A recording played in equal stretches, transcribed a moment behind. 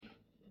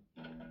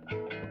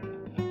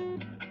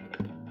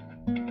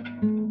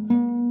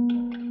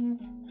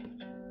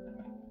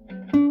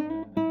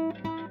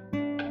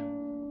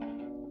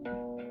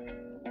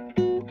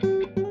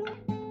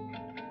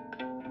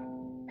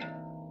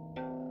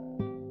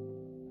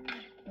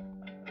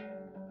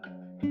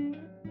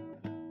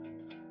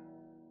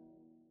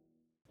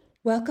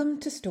Welcome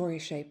to Story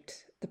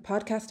Shaped, the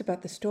podcast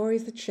about the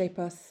stories that shape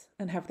us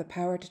and have the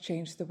power to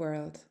change the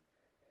world.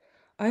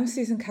 I'm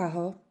Susan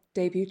Cahill,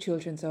 debut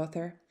children's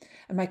author,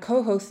 and my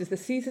co-host is the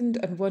seasoned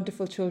and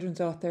wonderful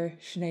children's author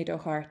Sinead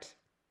O'Hart.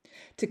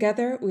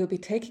 Together, we'll be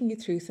taking you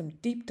through some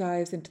deep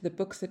dives into the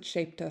books that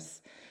shaped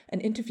us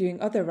and interviewing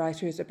other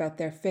writers about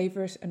their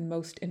favourite and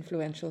most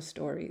influential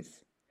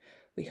stories.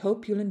 We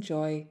hope you'll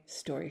enjoy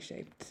Story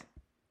Shaped.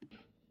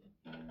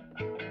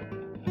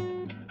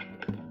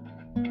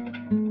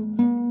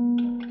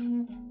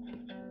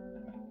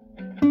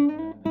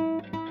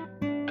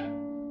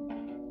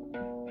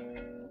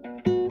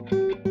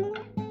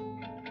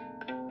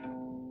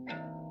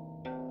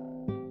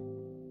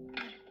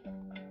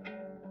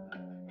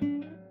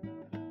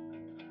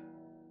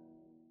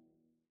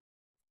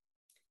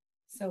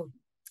 So,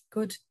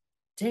 good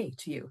day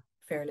to you,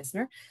 fair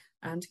listener,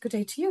 and good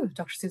day to you,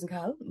 Dr. Susan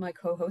Cahill, my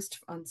co-host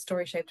on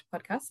Story Shaped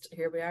podcast.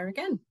 Here we are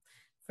again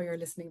for your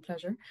listening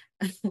pleasure.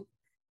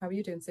 How are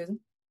you doing, Susan?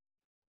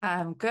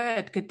 I'm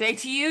good. Good day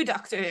to you,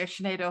 Dr.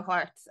 Sinead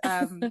O'Hart.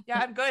 I'm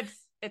good.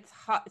 It's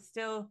hot. It's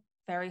still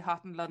very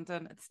hot in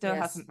London. It still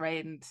Yes. hasn't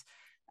rained,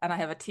 and I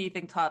have a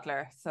teething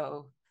toddler,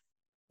 so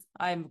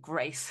I'm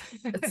great.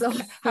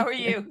 How are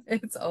you?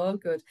 It's all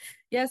good.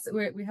 Yes,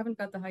 we haven't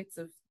got the heights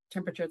of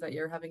temperature that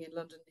you're having in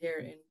London here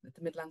in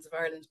the Midlands of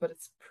Ireland, but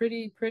it's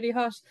pretty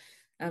hot,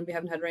 and we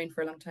haven't had rain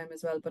for a long time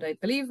as well. But I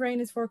believe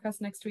rain is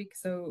forecast next week,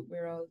 so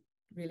we're all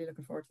really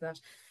looking forward to that.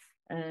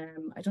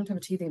 I don't have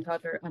a teething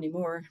toddler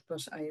anymore,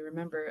 but I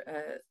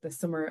remember the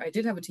summer I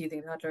did have a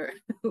teething toddler.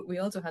 We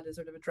also had a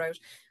sort of a drought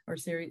or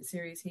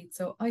serious heat,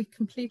 so I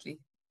completely,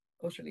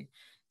 utterly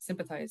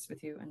sympathize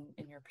with you and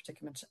in your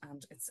predicament.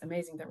 And it's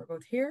amazing that we're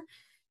both here.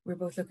 We're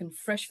both looking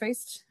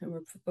fresh-faced, and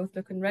we're both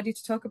looking ready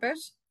to talk about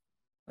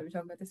what are we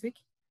talking about this week?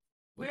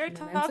 We're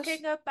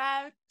talking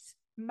about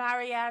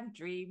Marianne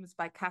Dreams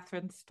by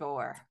Catherine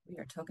Storr. We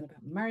are talking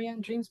about Marianne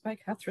Dreams by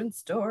Catherine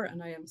Storr,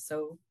 and I am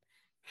so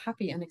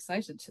happy and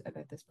excited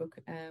about this book.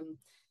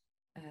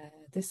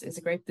 This is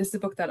a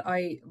book that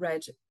I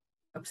read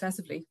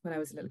obsessively when I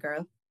was a little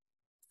girl.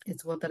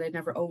 It's one that I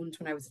never owned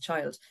when I was a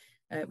child.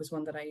 It was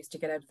one that I used to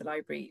get out of the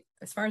library,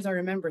 as far as I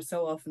remember,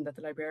 so often that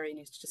the librarian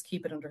used to just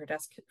keep it under her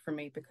desk for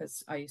me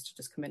because I used to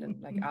just come in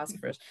and ask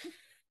for it.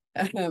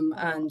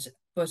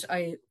 But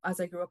as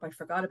I grew up, I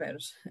forgot about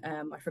it.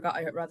 I forgot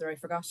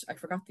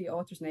the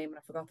author's name, and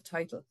I forgot the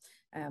title.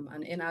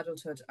 And in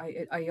adulthood,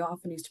 I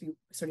often used to be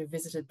sort of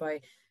visited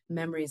by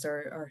memories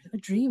or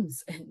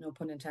dreams, no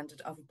pun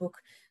intended, of a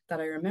book that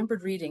I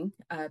remembered reading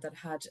that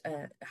had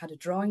a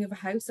drawing of a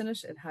house in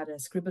it. It had a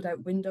scribbled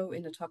out window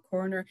in the top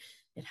corner.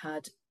 It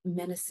had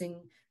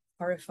menacing,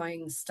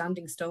 horrifying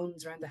standing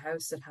stones around the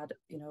house. It had,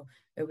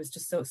 it was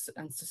just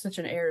such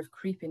an air of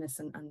creepiness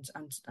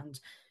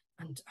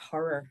and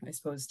horror, I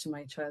suppose, to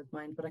my child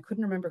mind. But I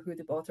couldn't remember who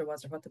the author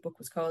was or what the book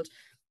was called.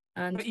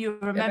 But you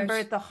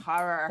remembered the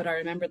horror. But I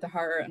remembered the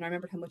horror, and I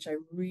remembered how much I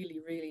really,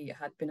 really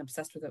had been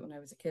obsessed with it when I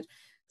was a kid.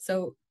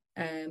 So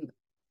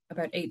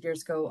about 8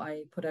 years ago,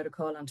 I put out a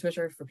call on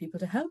Twitter for people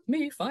to help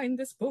me find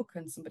this book,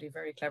 and somebody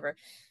very clever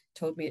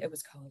told me it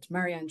was called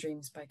Marianne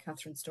Dreams by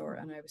Catherine Storr,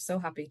 and I was so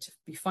happy to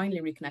be finally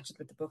reconnected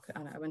with the book.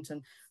 And I went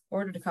and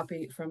ordered a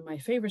copy from my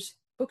favorite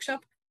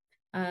bookshop,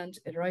 and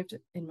it arrived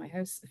in my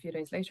house a few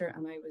days later,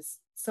 and I was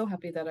so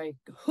happy that I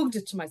hugged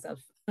it to myself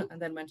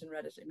and then went and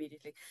read it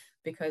immediately,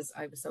 because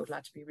I was so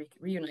glad to be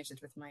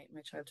reunited with my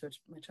childhood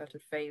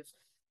fave.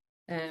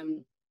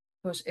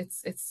 But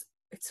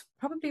it's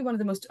probably one of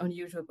the most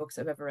unusual books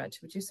I've ever read.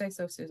 Would you say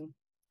so, Susan?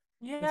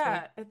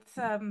 Yeah,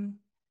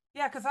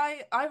 because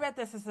I read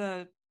this as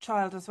a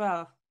child as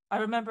well. I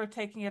remember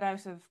taking it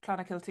out of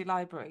Clonakilty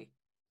Library,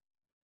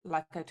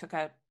 like I took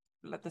out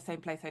the same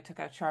place I took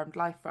out Charmed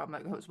Life from.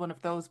 It was one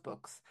of those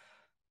books.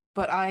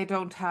 But I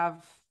don't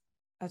have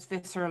as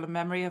visceral a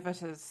memory of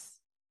it as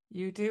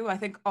you do. I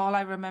think all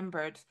I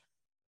remembered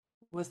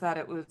was that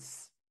it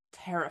was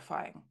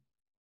terrifying.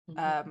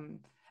 Mm-hmm.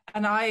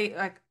 And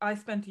I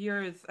spent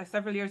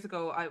several years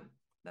ago, I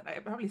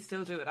probably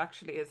still do it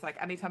actually, is like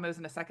anytime I was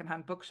in a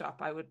secondhand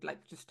bookshop, I would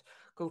like just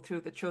go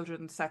through the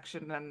children's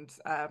section and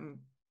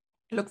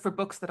look for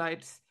books that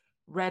I'd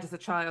read as a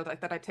child,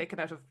 like that I'd taken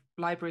out of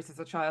libraries as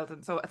a child.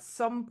 And so at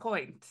some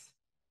point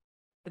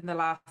in the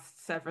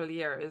last several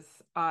years,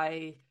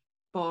 I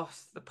bought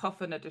the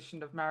Puffin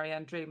edition of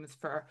Marianne Dreams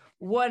for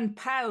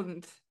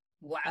 £1.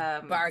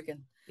 Wow,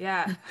 bargain.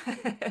 Yeah.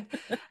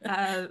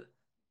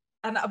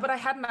 But I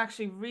hadn't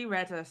actually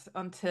reread it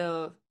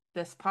until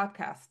this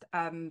podcast,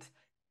 and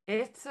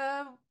it's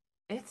a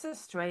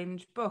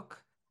strange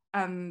book,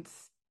 and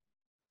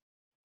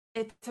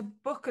it's a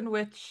book in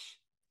which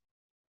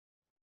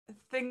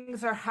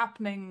things are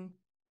happening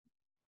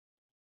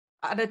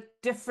at a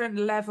different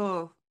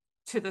level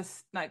to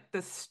this, like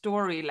the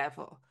story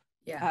level.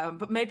 Yeah.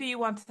 But maybe you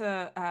want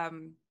to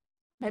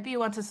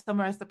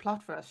summarize the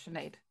plot for us,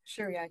 Sinead.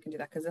 Sure, yeah, I can do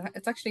that, because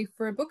it's actually,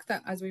 for a book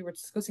that, as we were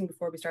discussing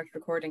before we started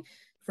recording,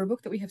 for a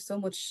book that we have so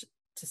much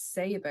to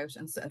say about,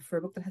 and so, for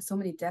a book that has so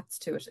many depths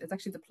to it. It's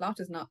actually, the plot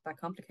is not that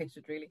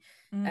complicated really.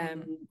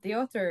 The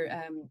author,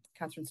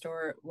 Catherine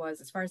Storr,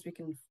 was, as far as we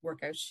can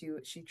work out,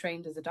 she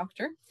trained as a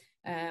doctor,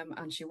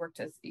 and she worked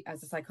as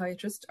a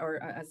psychiatrist,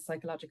 or as a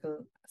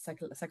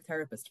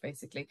psychotherapist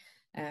basically.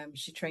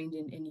 She trained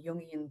in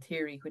Jungian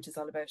theory, which is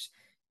all about,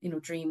 you know,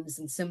 dreams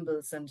and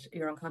symbols and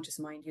your unconscious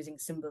mind using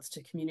symbols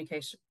to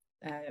communicate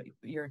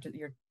your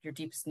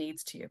deepest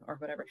needs to you, or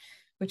whatever,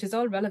 which is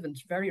all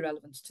relevant, very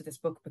relevant to this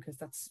book, because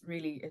that's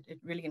really, it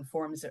really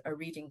informs a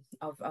reading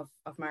of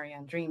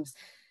Marianne Dreams.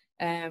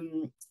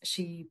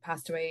 She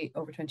passed away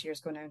over 20 years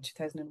ago now, in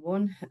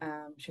 2001.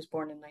 She was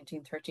born in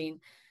 1913.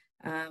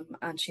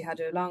 And she had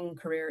a long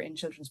career in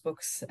children's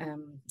books.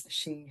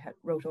 She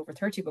wrote over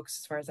 30 books,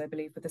 as far as I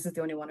believe, but this is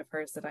the only one of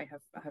hers that I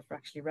have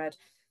actually read.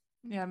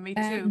 Yeah, me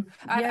too.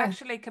 And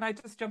actually, can I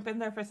just jump in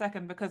there for a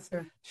second? Because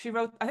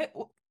Sure. I think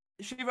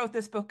she wrote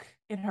this book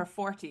in her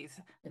 40s,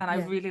 and I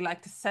really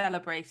like to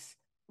celebrate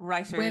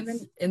writers,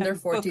 women in their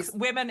 40s,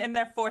 women in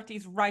their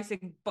 40s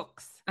writing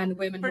books, and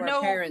women who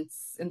are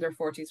parents in their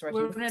 40s writing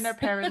books. Women in their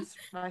parents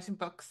writing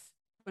books,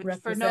 which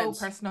for no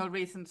personal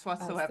reasons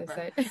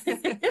whatsoever.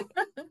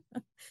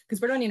 Because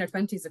we're only in our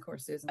 20s, of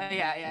course, Susan.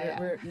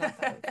 We're not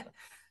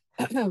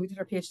that old. We did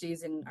our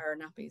PhDs in our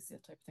nappies,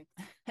 that type of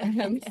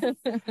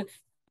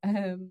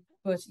thing.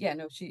 But yeah,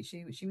 no,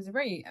 she was a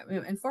very,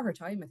 and for her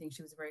time, I think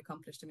she was very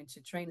accomplished. I mean,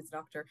 to train as a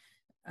doctor,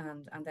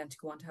 and then to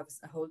go on to have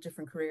a whole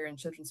different career in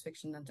children's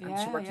fiction, and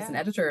she worked as an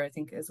editor, I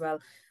think, as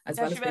well as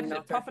being an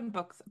author. Penguin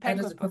books.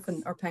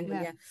 Or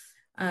Penguin, yeah.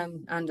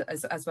 And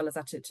as well as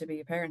that, to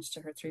be a parent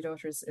to her 3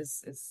 daughters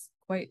is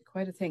quite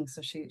a thing.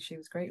 So she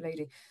was a great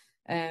lady.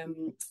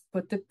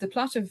 But the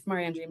plot of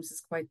Marianne Dreams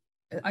is quite,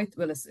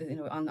 you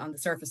know, on the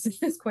surface,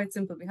 it's quite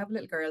simple. We have a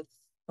little girl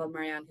called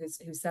Marianne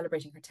who's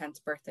celebrating her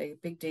 10th birthday.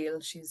 Big deal.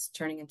 She's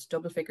turning into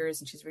double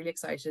figures, and she's really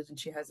excited, and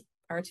she has a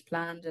party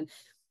planned, and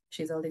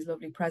she has all these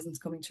lovely presents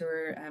coming to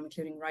her,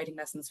 including riding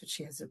lessons, which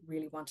she has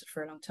really wanted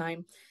for a long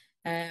time.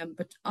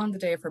 But on the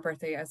day of her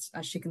birthday, as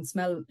she can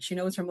smell, she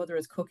knows her mother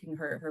is cooking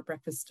her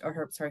breakfast, or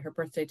her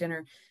birthday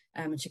dinner,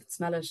 and she can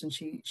smell it, and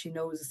she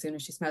knows as soon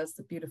as she smells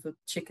the beautiful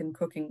chicken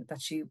cooking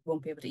that she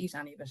won't be able to eat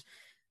any of it,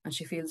 and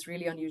she feels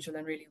really unusual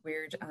and really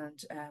weird.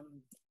 And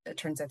it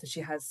turns out that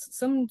she has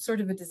some sort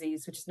of a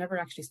disease, which is never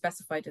actually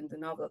specified in the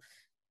novel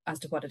as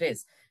to what it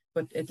is,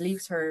 but it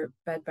leaves her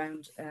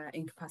bedbound,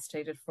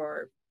 incapacitated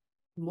for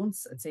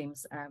months, it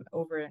seems,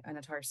 over an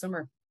entire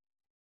summer.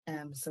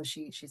 So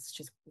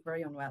she's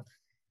very unwell,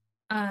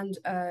 and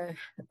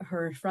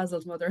her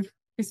frazzled mother,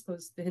 I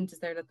suppose the hint is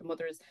there that the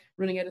mother is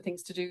running out of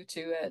things to do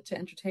to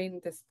entertain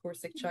this poor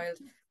sick child.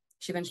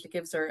 She eventually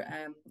gives her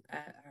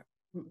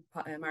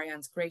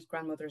Marianne's great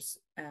grandmother's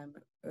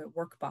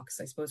work box,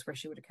 I suppose, where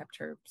she would have kept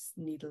her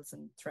needles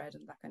and thread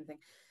and that kind of thing.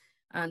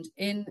 And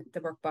in the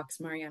workbox,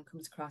 Marianne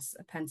comes across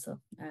a pencil,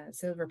 a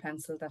silver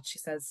pencil that she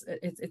says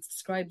it's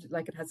described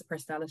like it has a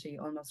personality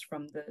almost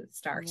from the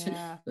start,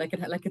 like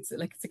it's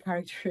a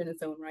character in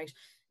its own right.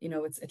 You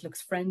know, it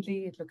looks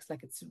friendly. It looks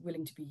like it's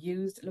willing to be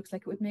used. It looks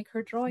like it would make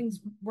her drawings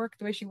work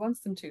the way she wants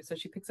them to. So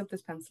she picks up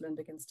this pencil and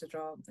begins to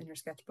draw in her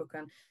sketchbook.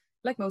 And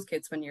like most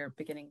kids, when you're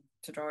beginning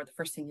to draw, the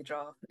first thing you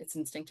draw, it's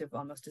instinctive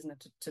almost, isn't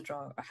it, to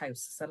draw a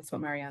house. So that's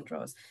what Marianne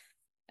draws.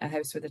 A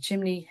house with a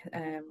chimney,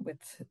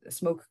 with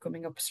smoke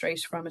coming up straight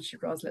from it. She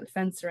draws a little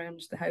fence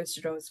around the house.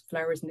 She draws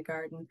flowers in the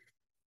garden.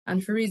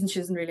 And for reasons she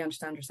doesn't really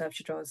understand herself,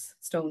 she draws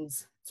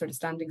stones, sort of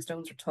standing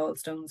stones or tall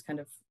stones, kind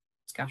of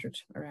scattered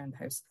around the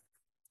house.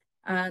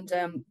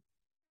 And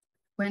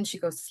when she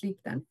goes to sleep,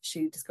 then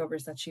she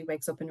discovers that she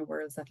wakes up in a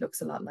world that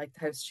looks a lot like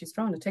the house she's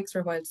drawn. It takes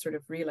her a while to sort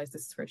of realize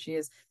this is where she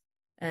is.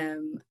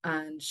 And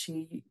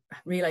she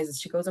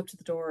realizes, she goes up to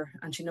the door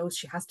and she knows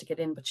she has to get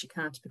in, but she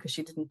can't because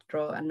she didn't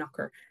draw a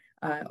knocker.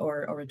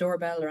 Or a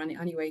doorbell, or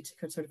any way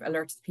to sort of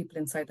alert the people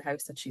inside the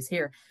house that she's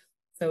here.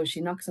 So she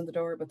knocks on the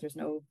door, but there's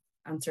no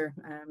answer,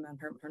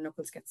 and her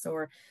knuckles get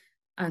sore.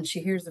 And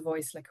she hears a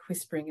voice like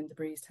whispering in the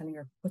breeze telling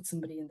her, put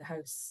somebody in the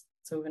house.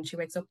 So when she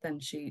wakes up, then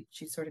she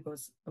sort of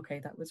goes, okay,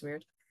 that was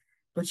weird.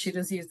 But she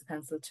does use the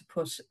pencil to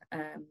put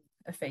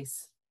a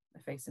face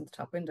in the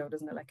top window,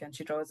 doesn't it? Like, and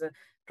she draws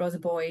a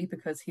boy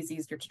because he's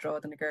easier to draw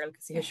than a girl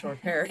because he has short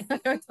hair.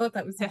 I thought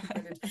that was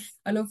brilliant.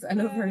 I love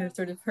her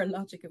sort of her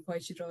logic of why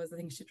she draws the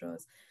things she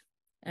draws.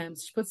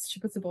 So she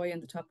puts a boy in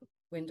the top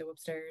window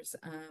upstairs.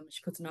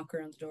 She puts a knocker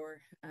on the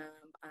door,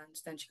 and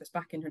then she goes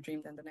back in her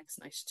dream then the next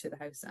night to the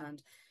house,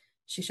 and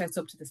she shouts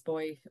up to this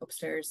boy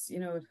upstairs, you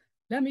know,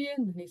 let me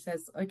in. And he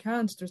says, I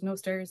can't, there's no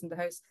stairs in the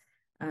house.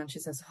 And she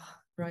says, oh,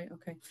 right,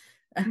 okay.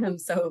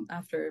 So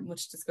after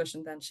much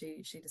discussion, then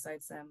she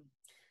decides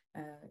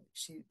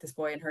this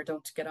boy and her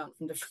don't get on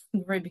from the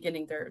very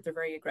beginning. They're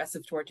very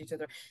aggressive toward each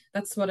other.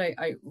 That's what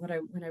I when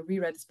I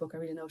reread this book, I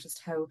really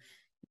noticed how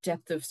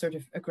depth of sort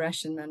of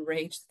aggression and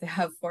rage that they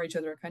have for each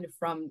other kind of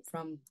from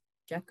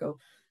get-go.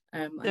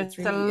 There's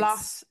a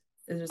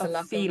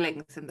lot of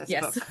feelings in this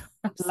book.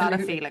 A lot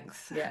of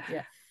feelings.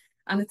 Yeah.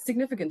 And it's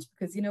significant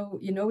because you know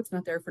it's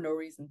not there for no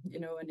reason, you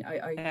know. And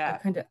I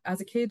kind of, as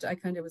a kid, I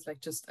kind of was like,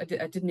 I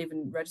didn't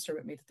even register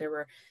with me that there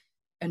were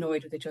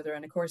annoyed with each other.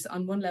 And of course,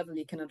 on one level,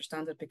 you can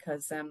understand it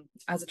because,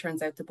 as it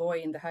turns out, the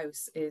boy in the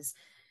house is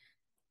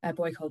a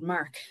boy called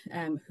Mark,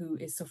 who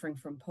is suffering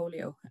from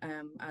polio,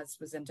 as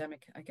was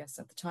endemic, I guess,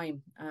 at the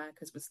time,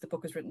 because the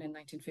book was written in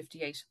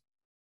 1958,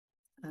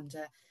 and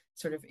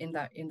sort of in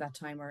that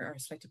time, or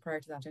slightly prior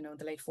to that, I know in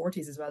the late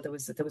 40s as well, there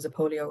was a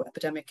polio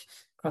epidemic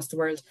across the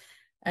world.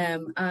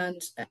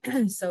 And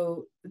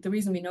so the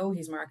reason we know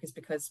he's Mark is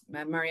because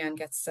Marianne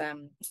gets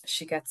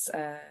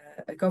a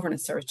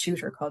governess or a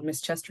tutor called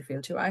Miss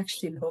Chesterfield, who I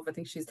actually love. I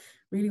think she's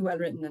really well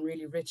written and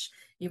really rich,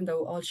 even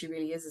though all she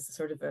really is a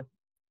sort of a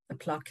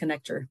plot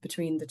connector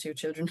between the two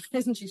children,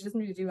 isn't she? She doesn't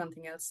really do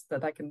anything else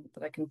that I can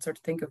sort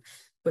of think of,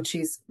 but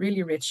she's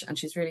really rich, and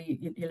she's really,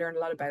 you learn a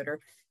lot about her.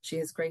 She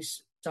has great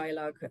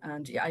dialogue,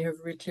 and I have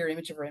a really clear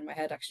image of her in my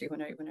head actually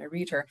when I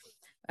read her.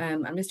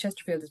 And Miss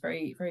Chesterfield is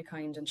very, very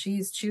kind, and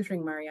she's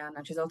tutoring Marianne,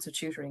 and she's also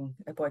tutoring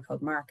a boy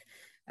called Mark,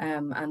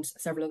 and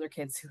several other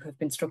kids who have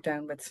been struck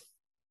down with,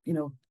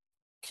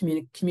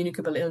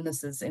 communicable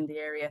illnesses in the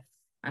area,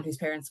 and whose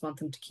parents want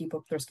them to keep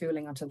up their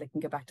schooling until they can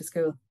get back to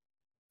school.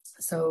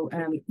 So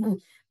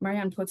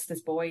Marianne puts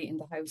this boy in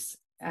the house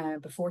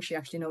before she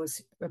actually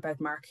knows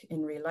about Mark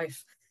in real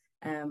life,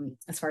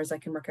 as far as I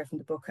can work out from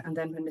the book. And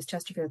then when Miss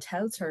Chesterfield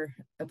tells her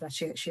that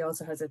she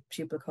also has a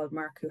pupil called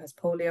Mark who has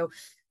polio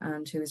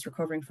and who is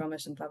recovering from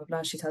it and blah, blah,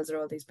 blah, she tells her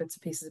all these bits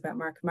and pieces about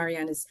Mark.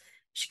 Marianne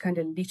she kind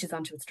of leeches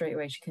onto it straight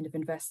away. She kind of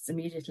invests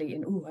immediately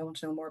in, I want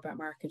to know more about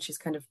Mark. And she's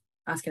kind of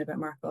asking about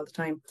Mark all the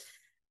time.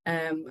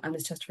 And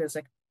Miss Chesterfield's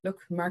like,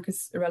 look, Mark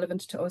is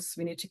irrelevant to us.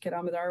 We need to get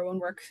on with our own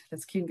work.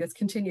 Let's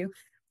continue.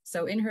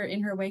 So in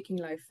her waking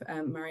life,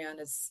 Marianne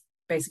is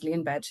basically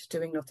in bed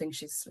doing nothing.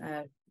 She's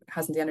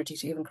hasn't the energy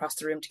to even cross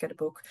the room to get a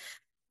book.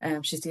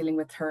 She's dealing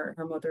with her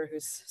mother,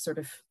 who's sort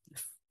of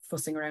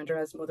fussing around her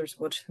as mothers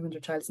would when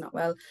their child's not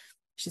well.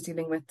 She's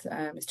dealing with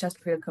Miss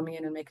Chesterfield coming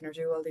in and making her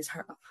do all these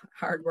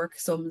hard work,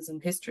 sums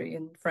and history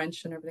and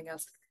French and everything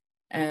else.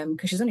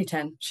 Because she's only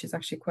 10. She's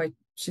actually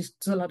she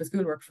does a lot of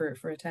schoolwork for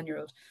a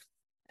 10-year-old.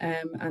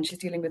 And she's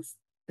dealing with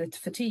the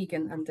fatigue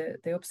and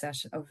the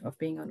upset of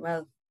being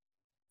unwell.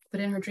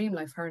 But in her dream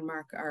life, her and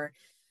Mark are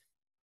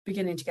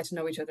beginning to get to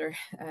know each other.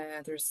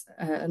 There's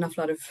an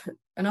awful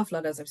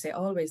lot, as I say,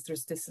 always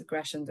there's this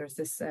aggression, there's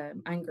this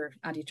anger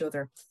at each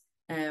other.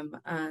 And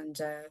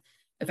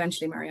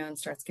eventually Marianne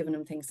starts giving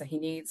him things that he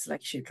needs,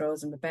 like she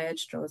draws him a bed,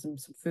 draws him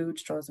some food,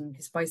 draws him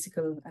his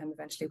bicycle,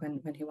 eventually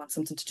when he wants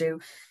something to do.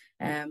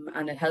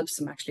 And it helps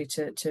him actually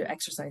to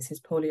exercise his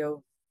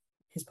polio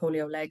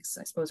legs,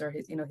 I suppose, or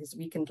his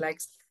weakened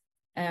legs.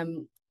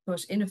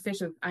 But in a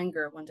fit of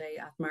anger one day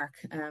at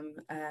Mark,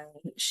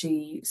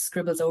 she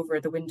scribbles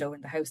over the window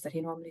in the house that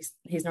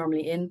he's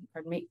normally in.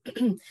 Pardon me.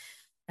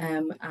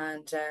 And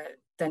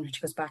then when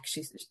she goes back,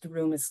 the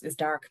room is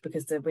dark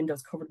because the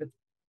window's covered with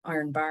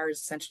iron bars.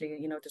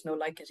 Essentially, there's no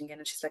light getting in,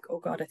 and she's like, "Oh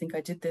God, I think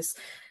I did this."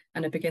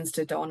 And it begins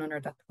to dawn on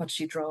her that what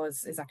she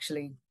draws is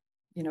actually.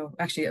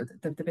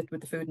 The bit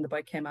with the food and the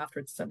bike came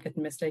afterwards, so I'm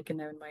getting mistaken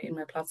now in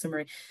my plot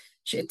summary.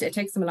 It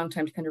takes them a long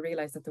time to kind of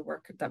realize that the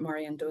work that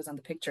Marianne does on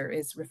the picture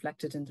is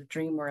reflected in the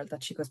dream world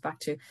that she goes back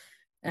to.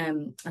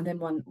 And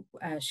then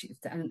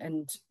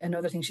and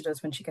another thing she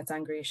does when she gets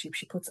angry is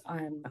she puts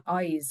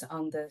eyes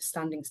on the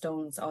standing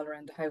stones all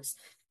around the house.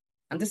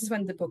 And this is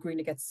when the book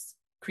really gets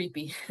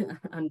creepy.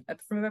 And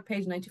from about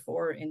page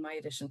 94 in my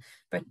edition,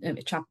 but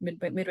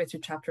midway through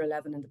chapter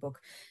 11 in the book,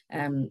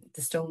 the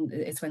stone,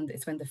 it's when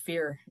the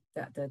fear,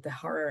 the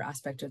horror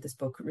aspect of this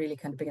book really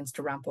kind of begins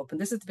to ramp up. And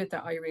this is the bit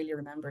that I really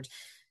remembered.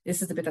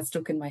 This is the bit that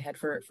stuck in my head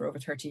for over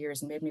 30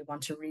 years and made me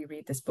want to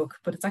reread this book.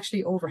 But it's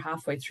actually over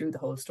halfway through the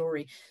whole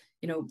story.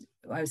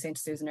 I was saying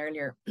to Susan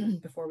earlier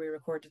before we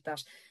recorded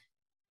that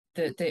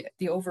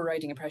the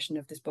overriding impression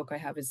of this book I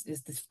have is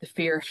the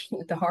fear,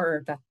 the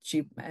horror that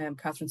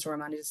Catherine Storr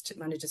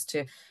manages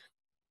to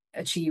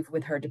achieve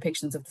with her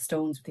depictions of the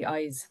stones with the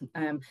eyes.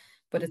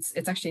 But it's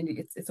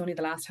actually only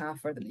the last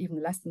half, or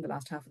even less than the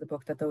last half of the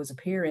book, that those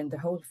appear in. The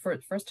whole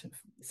first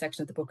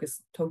section of the book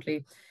is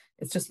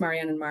it's just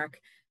Marianne and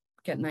Mark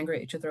getting angry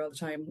at each other all the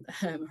time.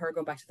 Her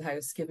going back to the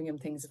house, giving him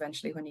things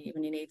eventually when he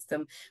needs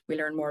them. We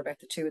learn more about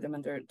the two of them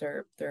and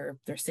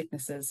their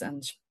sicknesses,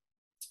 and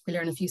we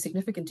learn a few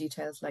significant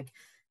details, like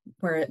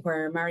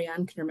where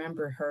Marianne can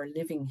remember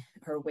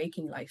her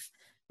waking life.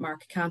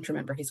 Mark can't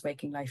remember his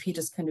waking life. He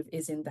just kind of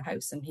is in the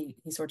house, and he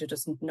sort of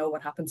doesn't know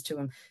what happens to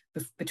him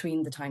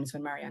between the times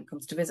when Marianne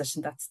comes to visit,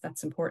 and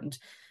that's important.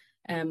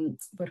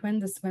 But when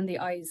the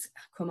eyes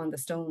come on the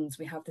stones,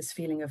 we have this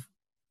feeling of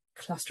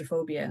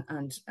claustrophobia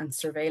and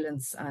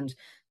surveillance, and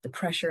the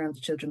pressure on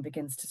the children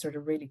begins to sort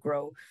of really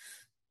grow.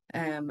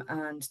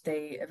 And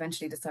they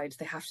eventually decide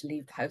they have to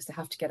leave the house. They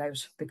have to get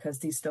out because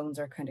these stones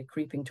are kind of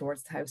creeping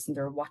towards the house, and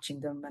they're watching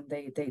them, and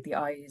the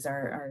eyes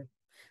are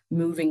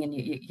moving, and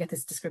you get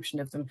this description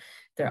of them,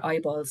 their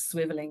eyeballs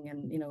swiveling,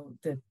 and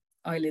the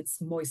eyelids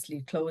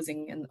moistly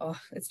closing, and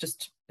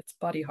it's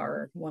body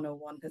horror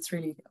 101. It's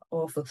really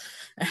awful.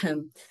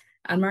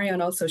 And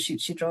Marianne also,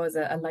 she draws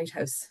a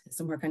lighthouse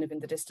somewhere kind of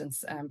in the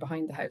distance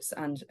behind the house,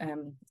 and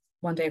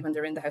one day when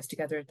they're in the house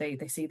together, they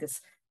see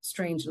this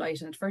strange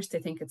light. And at first they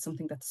think it's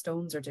something that the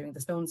stones are doing.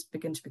 The stones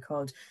begin to be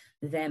called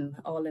them,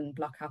 all in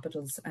block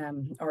capitals,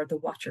 or the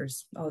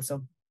Watchers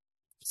also.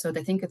 So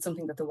they think it's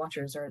something that the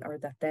Watchers or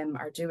that them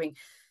are doing,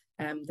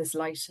 this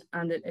light.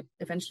 And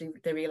eventually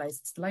they realize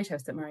it's the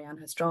lighthouse that Marianne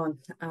has drawn.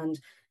 And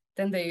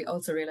then they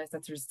also realize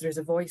that there's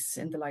a voice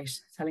in the light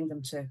telling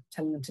them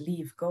to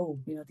leave, go.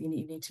 You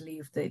need to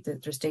leave.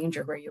 There's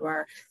danger where you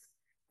are.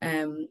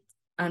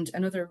 And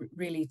another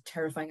really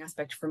terrifying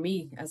aspect for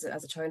me as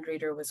a child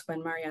reader was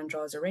when Marianne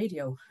draws a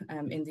radio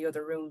in the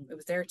other room. It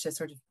was there to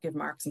sort of give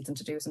Mark something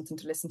to do, something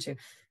to listen to.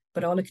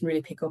 But all it can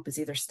really pick up is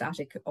either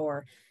static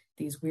or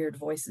these weird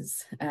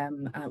voices,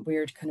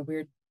 weird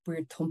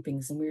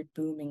thumpings and weird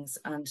boomings.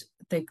 And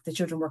the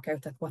children work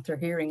out that what they're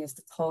hearing is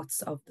the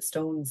thoughts of the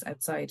stones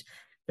outside.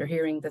 They're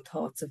hearing the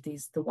thoughts of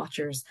the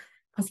Watchers,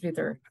 possibly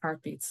their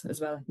heartbeats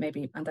as well,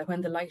 maybe. And that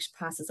when the light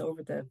passes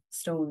over the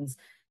stones,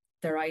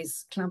 their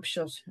eyes clamp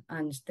shut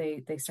and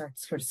they start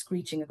sort of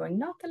screeching and going,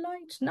 not the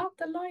light, not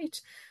the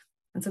light.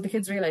 And so the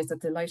kids realize that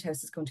the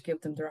lighthouse is going to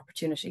give them their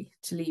opportunity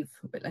to leave.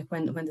 But like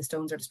when the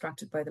stones are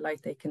distracted by the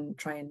light, they can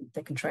try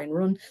and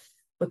run,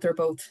 but they're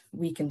both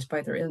weakened by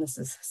their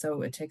illnesses.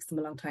 So it takes them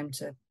a long time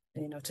to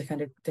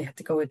they have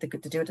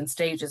to do it in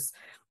stages,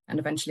 and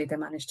eventually they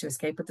manage to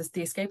escape. But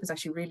the escape is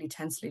actually really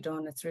tensely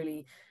done. It's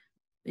really,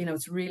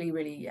 it's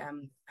really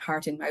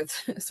heart in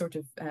mouth sort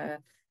of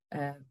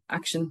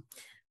action.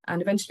 And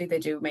eventually they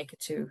do make it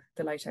to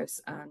the lighthouse,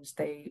 and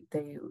they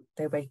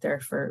wait there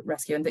for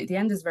rescue. And the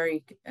end is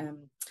very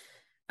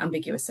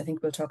ambiguous. I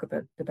think we'll talk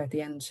about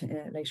the end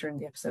later in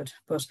the episode.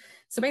 But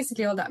so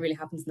basically all that really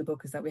happens in the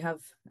book is that we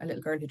have a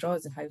little girl who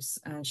draws a house,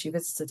 and she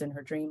visits it in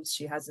her dreams.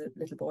 She has a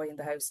little boy in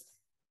the house.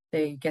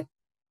 They get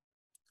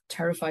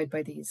terrified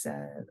by these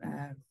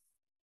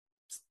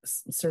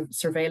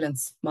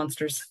surveillance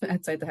monsters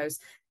outside the house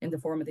in the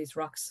form of these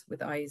rocks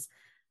with eyes.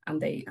 And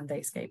they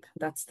escape.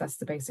 That's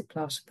the basic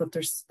plot. But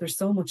there's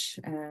so much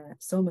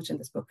in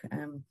this book,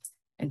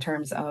 in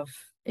terms of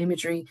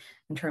imagery,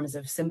 in terms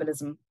of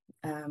symbolism,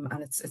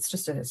 and it's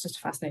just a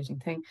fascinating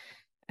thing.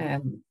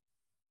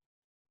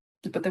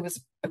 But there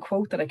was a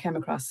quote that I came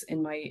across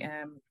in my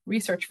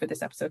research for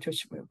this episode,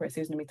 where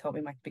Susan and me thought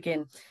we might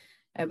begin.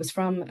 It was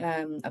from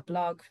a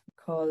blog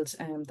called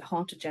The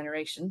Haunted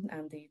Generation,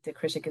 and the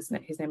critic his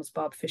name is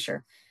Bob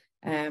Fisher.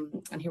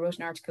 And he wrote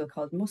an article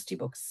called Musty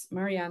Books,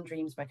 Marianne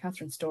Dreams by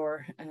Catherine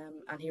Storr,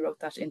 and he wrote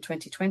that in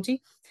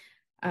 2020.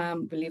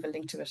 We'll leave a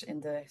link to it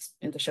in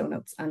the show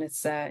notes. And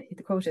it's the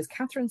quote is,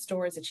 Catherine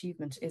Storr's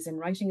achievement is in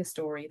writing a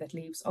story that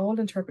leaves all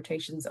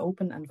interpretations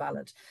open and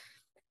valid,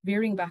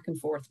 veering back and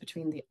forth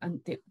between the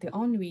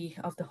ennui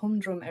of the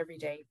humdrum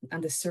everyday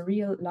and the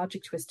surreal,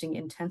 logic-twisting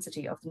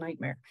intensity of the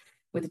nightmare,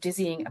 with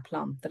dizzying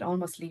aplomb that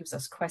almost leaves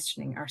us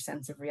questioning our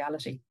sense of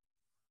reality.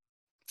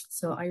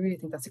 So I really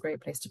think that's a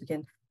great place to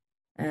begin.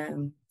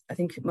 I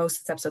think most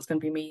of this episode is going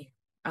to be me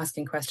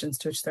asking questions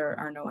to which there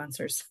are no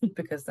answers,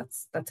 because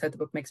that's how the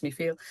book makes me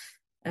feel.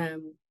 But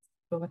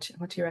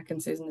what do you reckon,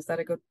 Susan? Is that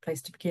a good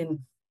place to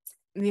begin?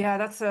 Yeah,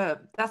 that's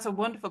a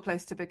wonderful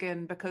place to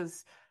begin,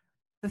 because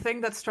the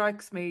thing that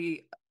strikes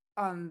me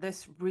on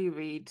this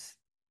reread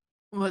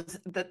was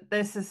that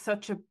this is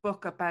such a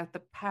book about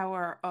the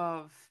power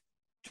of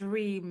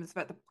dreams,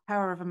 about the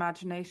power of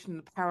imagination,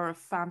 the power of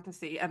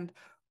fantasy. And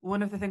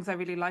one of the things I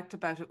really liked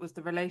about it was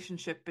the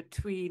relationship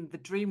between the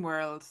dream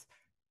worlds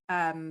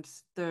and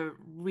the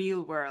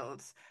real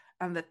worlds,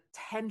 and the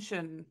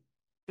tension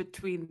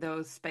between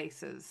those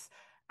spaces,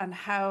 and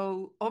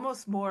how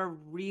almost more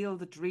real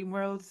the dream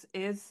worlds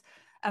is.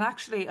 And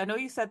actually, I know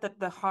you said that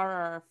the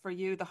horror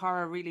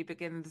really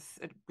begins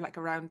like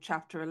around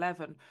chapter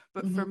 11.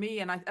 But for me,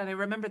 and I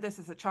remember this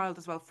as a child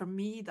as well, for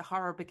me, the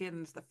horror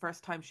begins the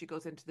first time she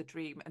goes into the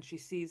dream and she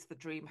sees the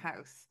dream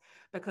house,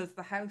 because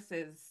the house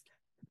is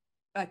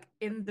like,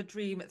 in the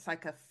dream, it's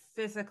like a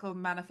physical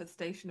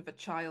manifestation of a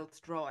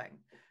child's drawing.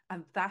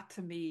 And that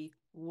to me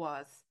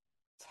was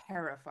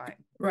terrifying.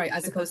 Right,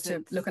 as opposed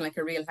to looking like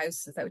a real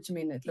house. Is that what you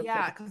mean? It looked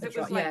like because it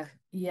was like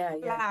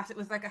flat. It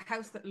was like a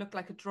house that looked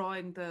like a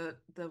drawing. The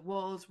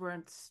walls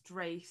weren't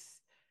straight.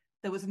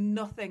 There was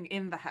nothing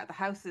in the house. The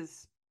house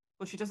is,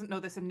 well, she doesn't know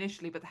this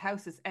initially, but the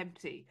house is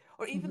empty.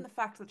 Or even the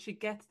fact that she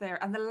gets there,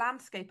 and the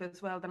landscape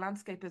as well. The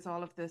landscape is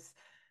all of this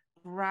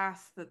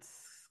grass that's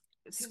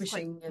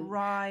swishing, quite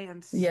dry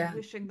and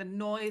swishing. The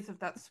noise of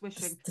that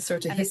swishing, the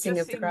sort of hissing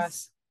of the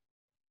grass.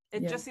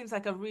 It just seems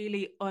like a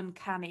really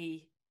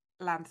uncanny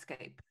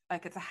landscape.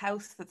 Like, it's a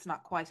house that's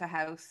not quite a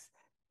house.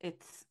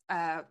 It's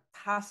a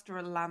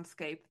pastoral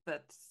landscape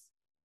that's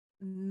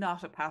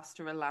not a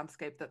pastoral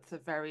landscape. That's a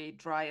very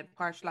dry and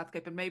parched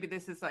landscape. And maybe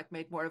this is like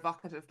made more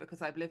evocative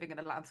because I'm living in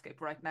a landscape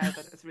right now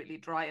that is really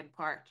dry and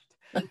parched.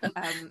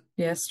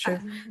 Yes, true.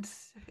 And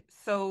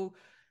so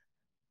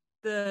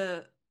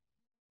the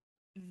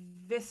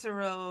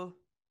visceral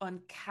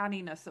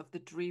uncanniness of the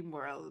dream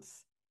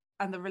worlds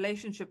and the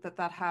relationship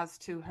that has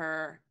to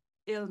her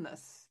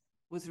illness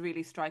was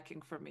really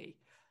striking for me.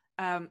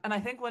 And I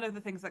think one of the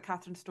things that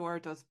Catherine Storr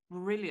does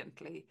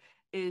brilliantly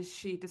is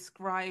she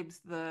describes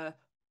the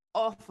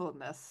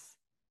awfulness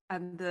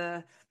and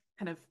the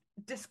kind of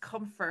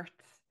discomfort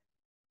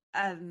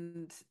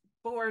and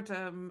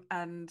boredom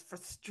and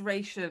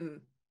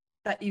frustration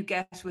that you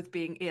get with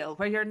being ill,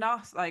 where you're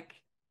not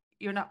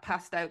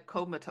passed out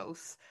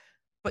comatose,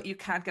 but you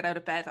can't get out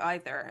of bed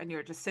either, and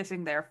you're just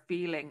sitting there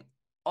feeling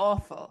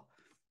awful.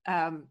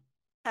 Um,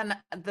 and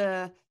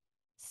the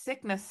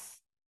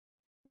sickness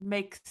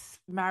makes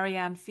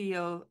Marianne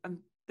feel, and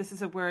this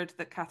is a word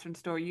that Catherine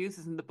Storr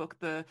uses in the book,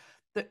 the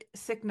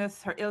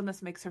sickness, her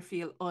illness makes her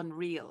feel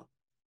unreal.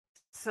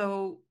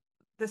 So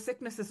the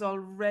sickness is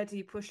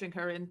already pushing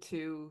her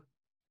into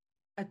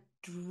a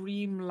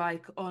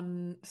dreamlike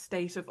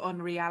state of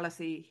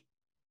unreality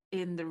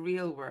in the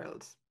real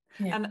world.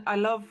 Yeah. And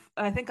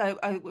I think I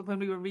when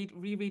we were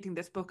rereading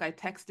this book, I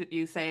texted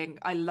you saying,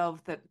 I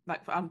love that,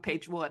 like on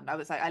page one, I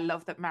was like, I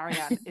love that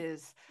Marianne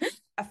is a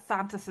A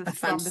fantasist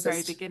from the very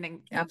fantasist.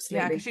 beginning. Yeah, because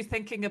Absolutely. she's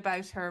thinking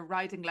about her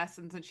riding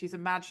lessons and she's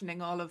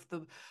imagining all of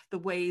the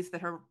ways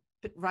that her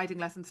riding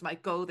lessons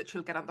might go, that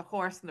she'll get on the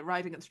horse and the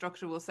riding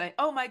instructor will say,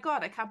 "Oh my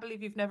God, I can't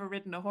believe you've never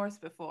ridden a horse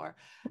before."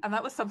 And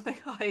that was something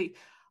I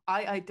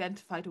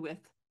identified with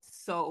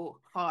so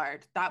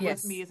hard. That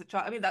was me Yes. as a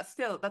child. I mean, that's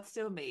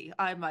still me.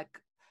 I'm like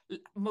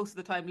most of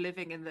the time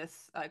living in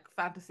this like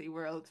fantasy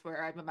world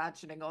where I'm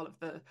imagining all of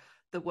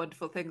the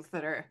wonderful things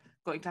that are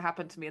going to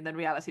happen to me, and then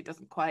reality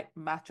doesn't quite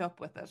match up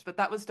with it. But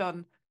that was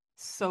done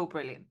so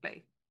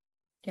brilliantly.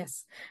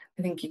 Yes,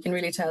 I think you can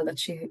really tell that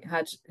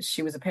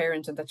she was a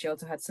parent and that she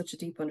also had such a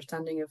deep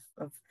understanding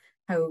of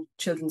how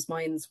children's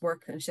minds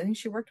work. And I think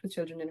she worked with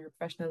children in her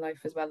professional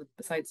life as well,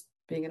 besides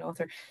being an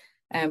author.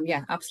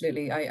 Yeah,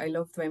 absolutely. I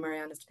love the way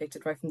Marianne is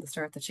depicted right from the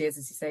start, that she is,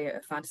 as you say,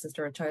 a fantasist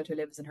or a child who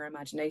lives in her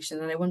imagination.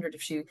 And I wondered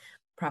if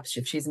perhaps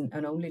if she's an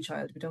only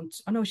child. We don't.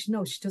 Oh no, she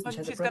doesn't. Oh, She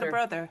has a she's got a brother,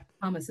 brother.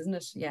 Thomas, isn't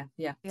it? Yeah,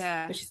 yeah.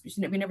 Yeah.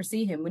 But we never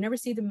see him. We never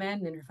see the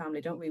men in her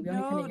family, don't we? We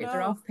only kind of No, hear they're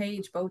no. off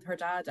page, both her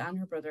dad and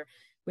her brother.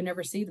 We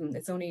never see them.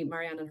 It's only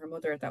Marianne and her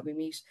mother that we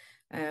meet.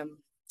 Um,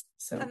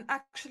 so And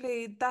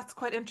actually, that's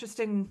quite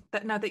interesting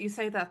that now that you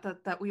say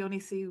that we only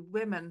see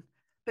women,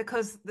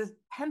 because the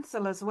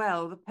pencil as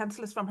well, the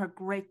pencil is from her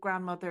great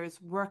grandmother's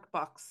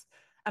workbox.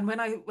 And when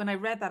I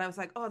read that, I was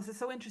like, oh, this is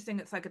so interesting.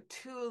 It's like a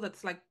tool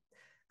that's like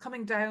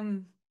coming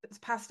down, it's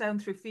passed down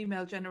through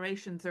female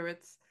generations, or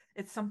it's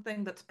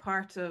something that's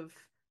part of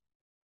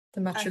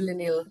the a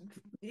matrilineal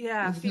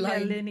yeah, female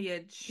line.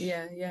 lineage.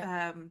 Yeah,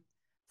 yeah,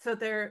 So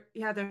there's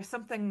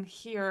something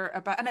here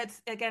about, and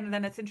it's again,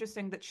 then it's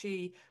interesting that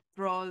she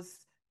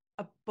draws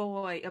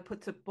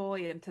puts a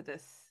boy into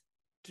this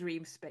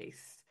dream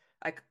space.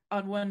 Like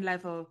on one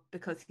level,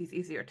 because he's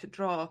easier to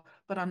draw,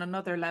 but on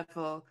another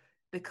level,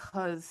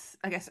 because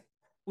I guess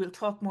we'll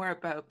talk more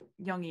about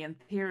Jungian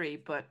theory,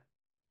 but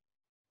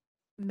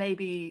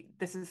maybe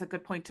this is a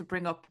good point to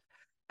bring up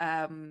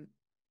um,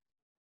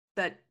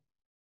 that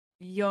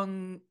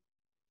Jung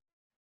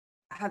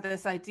had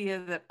this idea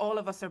that all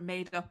of us are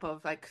made up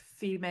of like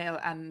female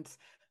and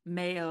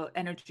male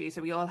energy.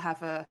 So we all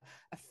have a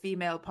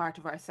female part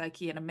of our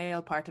psyche and a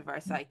male part of our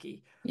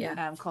psyche,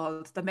 yeah.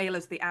 called the male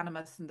is the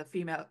animus and the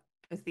female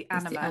is the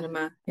It's the anima.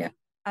 anima. Yeah,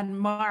 And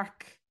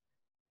Mark,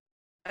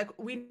 like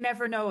we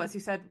never know, as you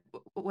said,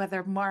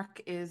 whether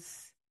Mark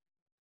is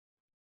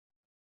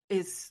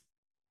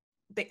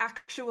the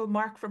actual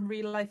Mark from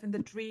real life in the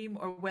dream,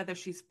 or whether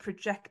she's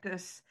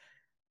projected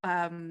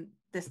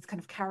this kind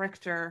of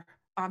character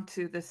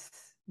onto this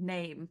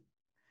name,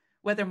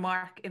 whether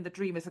Mark in the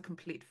dream is a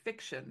complete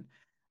fiction.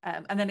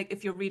 And then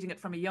if you're reading it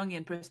from a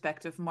Jungian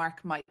perspective,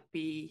 Mark might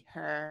be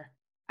her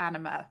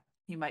anima.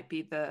 He might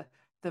be the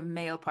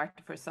male part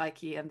of her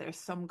psyche, and there's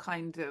some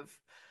kind of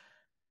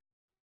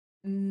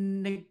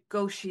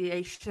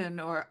negotiation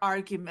or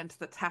argument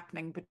that's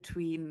happening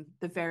between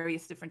the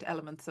various different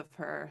elements of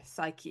her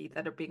psyche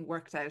that are being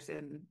worked out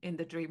in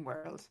the dream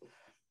world.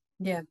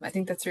 yeah. I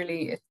think that's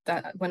really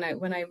that when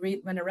I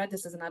read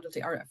this as an adult,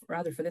 or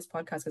rather for this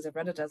podcast, because I've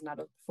read it as an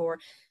adult before,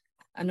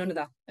 and none of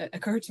that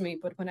occurred to me.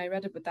 But when I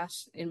read it with that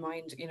in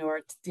mind,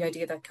 or the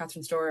idea that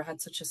Catherine Storr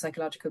had such a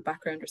psychological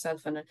background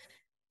herself, and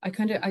I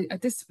kind of I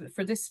this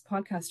for this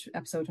podcast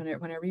episode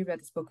when I reread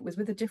this book, it was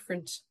with a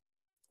different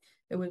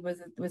it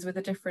was with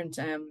a different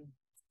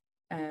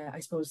I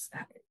suppose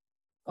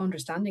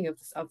understanding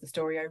of the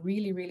story. I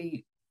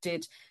really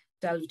did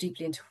delve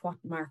deeply into what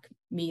Mark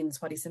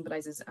means, what he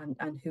symbolizes,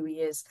 and who he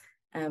is.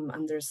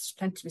 And there's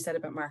plenty to be said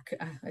about Mark,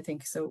 I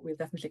think. So we'll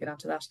definitely get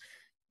onto that.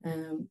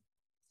 Um,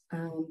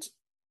 and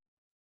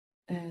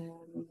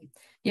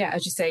yeah,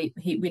 as you say,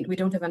 we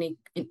don't have any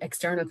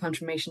external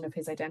confirmation of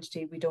his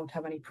identity. We don't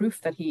have any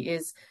proof that he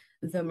is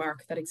the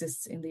Mark that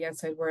exists in the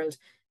outside world.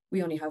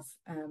 We only have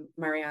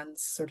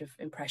Marianne's sort of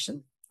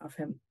impression of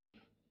him.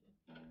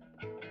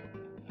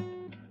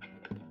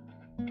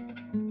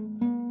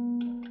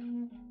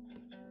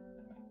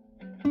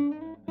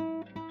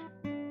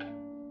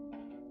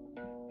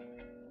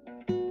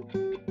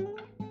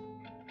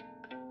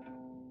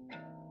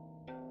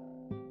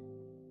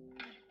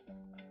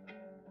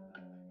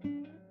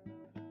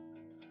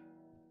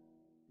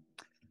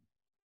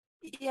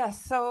 Yeah,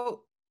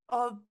 so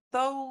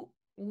although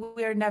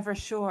we're never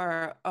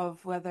sure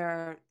of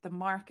whether the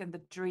Mark in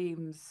the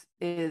dreams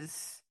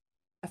is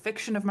a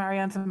fiction of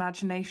Marianne's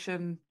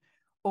imagination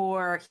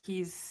or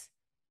he's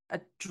a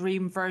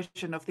dream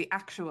version of the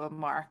actual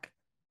Mark.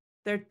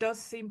 There does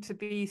seem to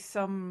be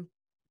some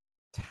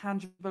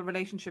tangible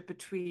relationship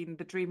between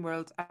the dream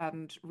world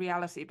and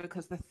reality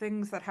because the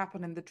things that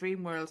happen in the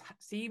dream world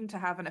seem to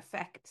have an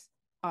effect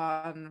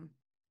on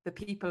the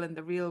people in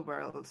the real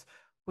world.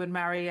 When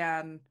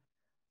Marianne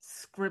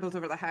scribbled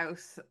over the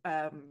house,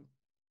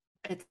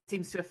 it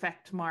seems to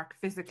affect Mark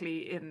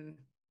physically in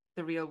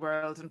the real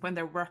world. And when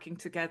they're working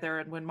together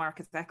and when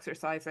Mark is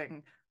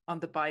exercising on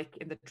the bike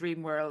in the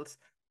dream world,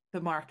 the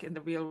Mark in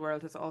the real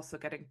world is also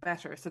getting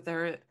better. So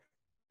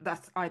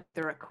that's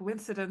either a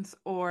coincidence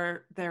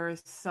or there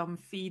is some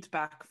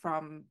feedback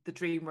from the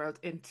dream world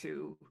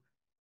into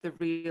the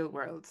real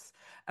worlds.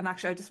 And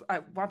actually,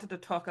 I wanted to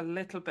talk a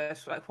little bit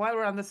while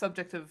we're on the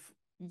subject of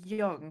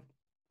Jung,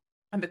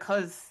 and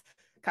because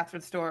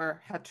Catherine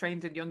Storr had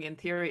trained in Jungian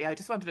theory, I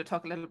just wanted to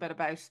talk a little bit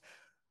about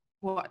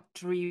what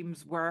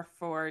dreams were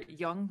for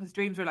Jung. His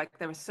dreams were like,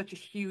 there was such a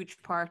huge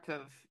part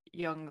of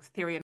Jung's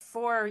theory. And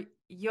for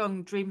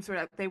Jung, dreams were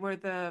like, they were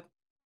the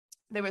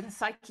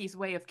psyche's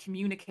way of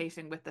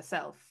communicating with the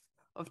self,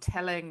 of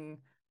telling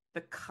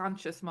the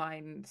conscious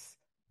mind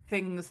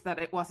things that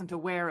it wasn't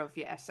aware of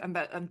yet,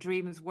 and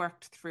dreams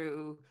worked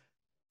through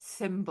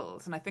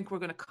symbols. And I think we're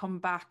going to come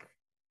back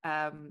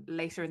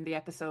later in the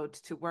episode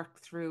to work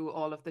through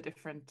all of the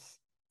different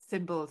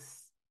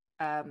symbols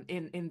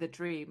in the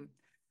dream.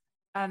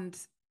 And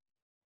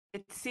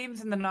it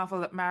seems in the novel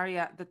that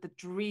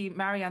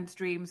Marianne's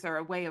dreams are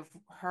a way of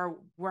her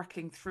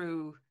working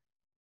through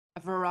a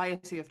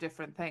variety of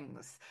different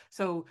things.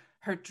 So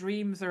her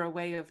dreams are a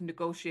way of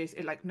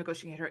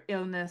negotiating her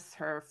illness,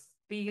 her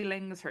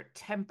feelings, her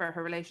temper,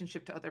 her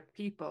relationship to other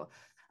people.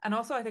 And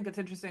also I think it's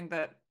interesting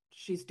that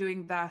she's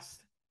doing that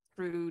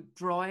through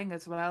drawing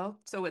as well.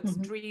 So it's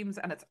dreams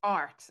and it's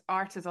art.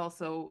 Art is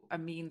also a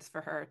means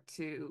for her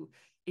to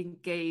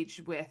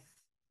engage with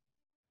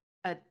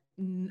a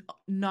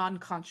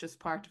non-conscious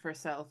part of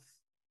herself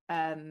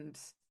and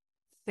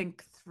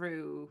think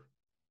through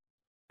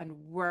and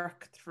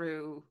work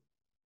through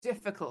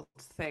difficult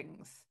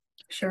things.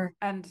 Sure.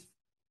 And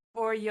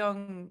for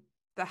Jung,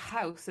 the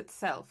house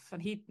itself,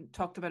 and he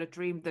talked about a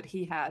dream that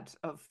he had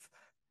of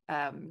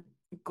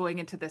going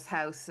into this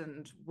house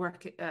and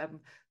work,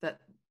 that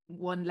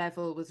one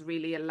level was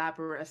really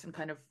elaborate and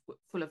kind of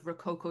full of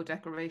Rococo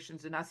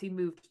decorations. And as he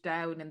moved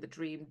down in the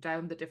dream,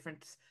 down the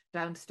different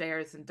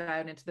downstairs and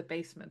down into the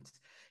basement,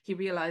 he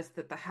realized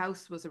that the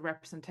house was a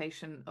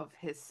representation of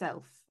his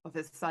self, of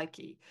his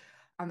psyche,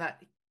 and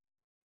that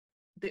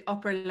the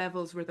upper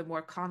levels were the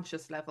more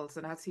conscious levels.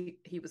 And as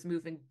he was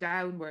moving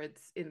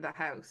downwards in the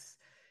house,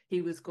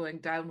 he was going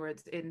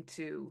downwards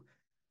into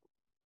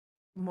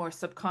more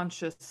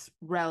subconscious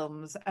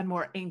realms and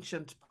more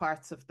ancient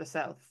parts of the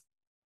self.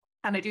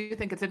 And I do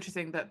think it's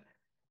interesting that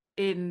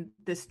in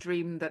this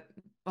dream that,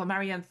 well,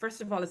 Marianne, first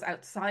of all, is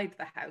outside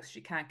the house.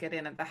 She can't get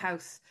in. And the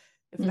house,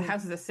 if the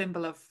house is a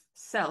symbol of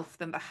self,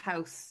 then the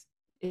house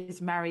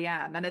is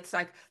Marianne. And it's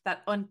like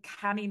that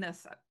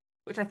uncanniness,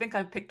 which I think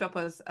I picked up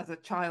as a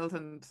child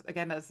and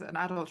again as an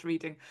adult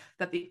reading,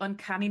 that the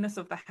uncanniness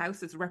of the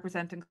house is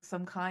representing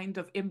some kind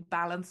of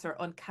imbalance or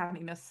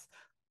uncanniness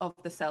of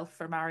the self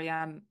for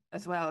Marianne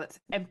as well.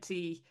 It's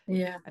empty,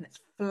 and it's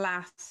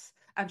flat,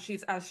 and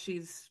she's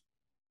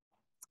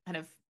kind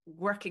of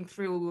working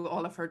through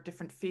all of her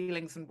different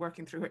feelings and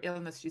working through her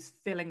illness, she's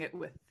filling it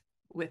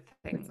with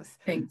things.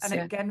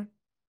 And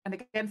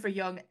again for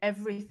Jung,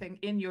 everything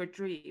in your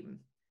dream,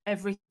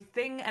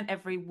 everything and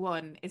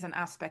everyone is an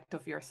aspect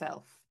of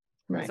yourself.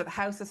 Right. So the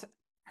house is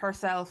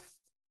herself,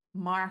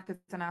 Mark is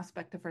an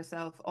aspect of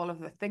herself, all of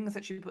the things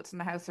that she puts in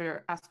the house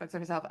are aspects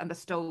of herself, and the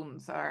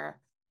stones are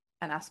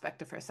an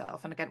aspect of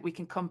herself. And again, we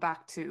can come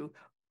back to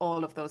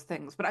all of those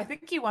things. But I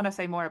think you want to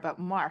say more about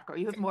Mark, or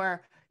you have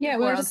more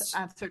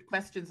answered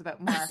questions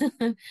about Mark.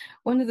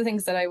 One of the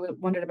things that I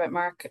wondered about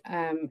Mark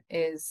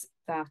is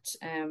that,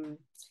 as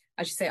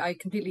you say, I'm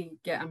completely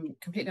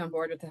on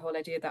board with the whole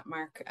idea that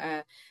Mark,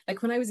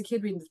 like when I was a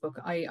kid reading this book,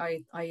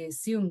 I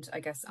assumed, I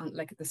guess, on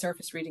like the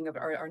surface reading of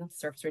it, or not the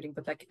surface reading,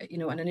 but like, you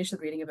know, an initial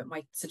reading of it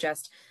might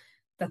suggest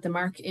that the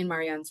Mark in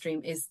Marianne's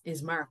dream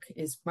is Mark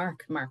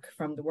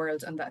from the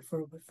world, and that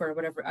for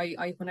whatever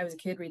I when I was a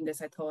kid reading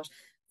this, I thought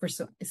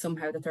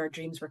somehow that their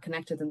dreams were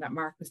connected, and that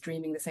Mark was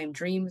dreaming the same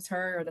dream as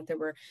her, or that they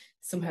were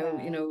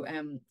somehow, you know,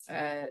 and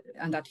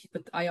that.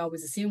 But I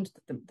always assumed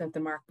that the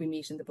Mark we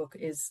meet in the book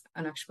is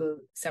an actual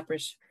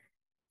separate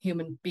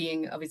human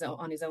being of his own,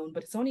 on his own.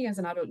 But it's only as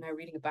an adult now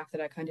reading it back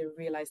that I kind of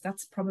realized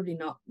that's probably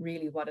not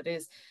really what it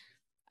is.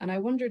 And I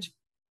wondered.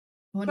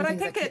 But I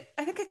think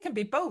it can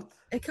be both.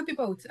 It could be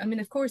both. I mean,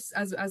 of course,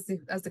 as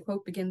the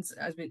quote begins,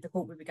 the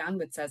quote we began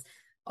with says,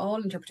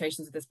 all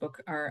interpretations of this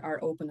book are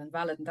open and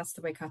valid, and that's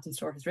the way Catherine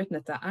Storr has written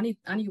it. That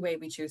any way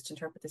we choose to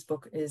interpret this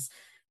book is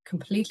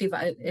completely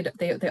valid.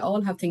 They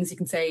all have things you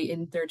can say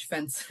in their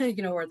defense,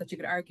 you know, or that you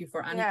could argue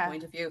for any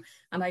point of view.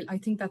 And I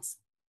think that's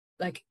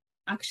like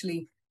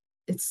actually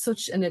it's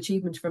such an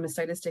achievement from a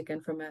stylistic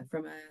and from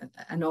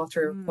an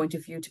author point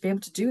of view to be able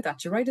to do that,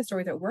 to write a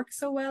story that works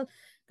so well.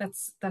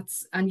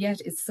 That's and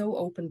yet it's so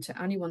open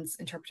to anyone's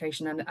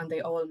interpretation, and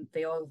they all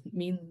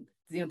mean,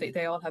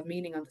 they all have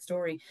meaning on the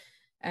story.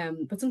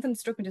 But something that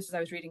struck me just as I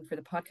was reading for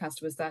the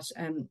podcast was that,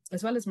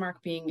 as well as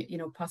Mark being,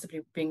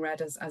 possibly being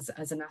read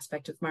as an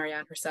aspect of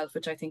Marianne herself,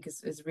 which I think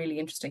is really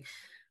interesting,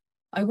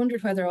 I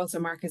wondered whether also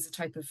Mark is a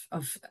type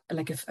of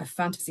like a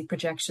fantasy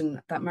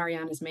projection that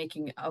Marianne is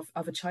making of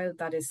a child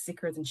that is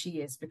sicker than she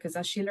is, because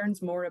as she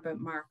learns more about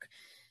Mark,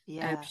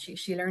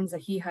 she learns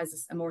that he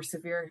has a more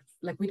severe,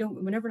 like we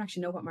never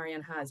actually know what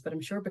Marianne has, but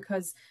I'm sure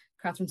because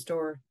Catherine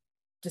Storr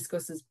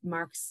discusses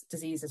Mark's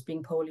disease as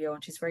being polio,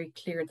 and she's very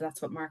clear that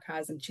that's what Mark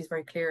has, and she's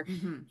very clear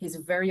he's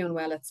very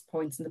unwell at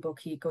points in the book.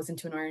 He goes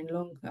into an iron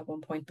lung at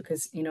one point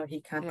because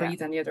he can't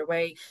breathe any other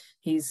way.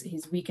 He's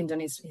weakened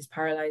and he's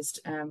paralyzed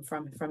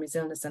from his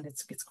illness, and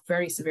it's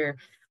very severe.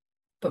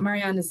 But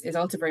Marianne is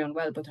also very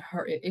unwell. But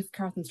if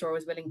Catherine Storr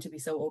was willing to be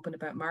so open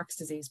about Mark's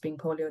disease being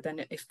polio,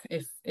 then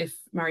if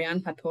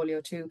Marianne had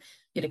polio too,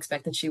 you'd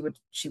expect that she would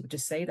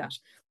just say that.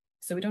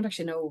 So we don't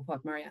actually know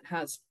what Marianne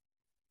has.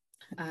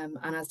 And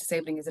as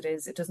disabling as it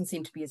is, it doesn't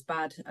seem to be as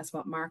bad as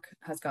what Mark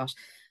has got.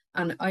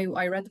 And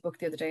I read the book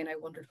the other day, and I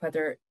wondered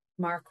whether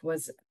Mark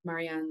was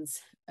Marianne's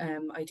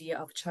idea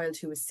of a child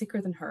who is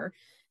sicker than her.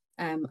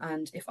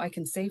 And if I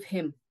can save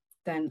him,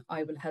 then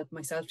I will help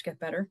myself to get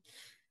better.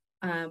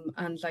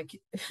 And like,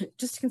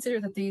 just to consider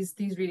that these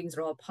readings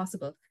are all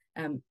possible.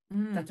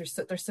 That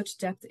there's such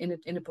depth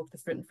in a book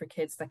that's written for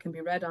kids, that can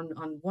be read on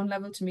one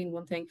level to mean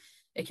one thing.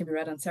 It can be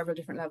read on several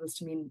different levels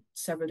to mean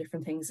several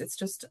different things. It's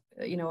just,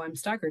 I'm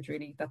staggered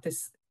really that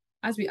this,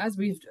 as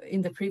we've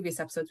in the previous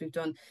episodes we've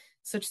done,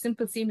 such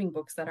simple seeming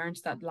books that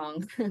aren't that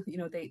long,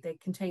 they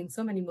contain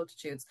so many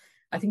multitudes.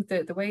 I think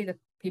the way that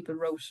people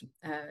wrote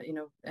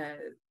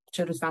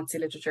children's fantasy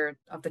literature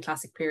of the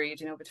classic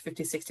period, with the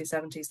 50s, 60s,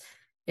 70s,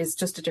 is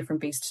just a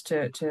different beast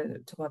to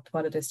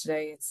what it is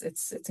today.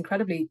 It's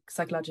incredibly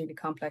psychologically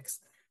complex,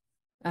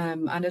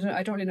 and I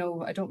don't really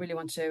know. I don't really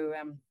want to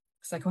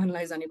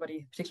psychoanalyze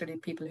anybody, particularly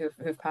people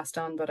who've passed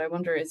on. But I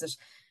wonder, is it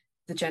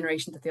the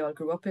generation that they all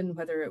grew up in?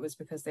 Whether it was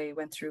because they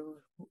went through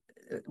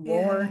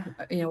war,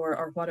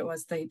 or what it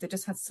was. They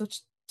just had such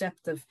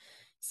depth of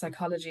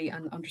psychology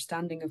and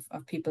understanding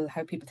of people,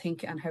 how people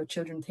think and how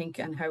children think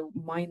and how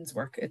minds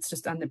work. It's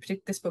just, and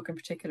this book in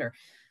particular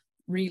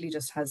really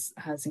just has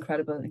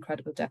incredible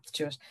depth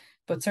to it.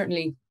 But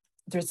certainly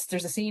there's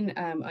a scene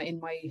in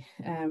my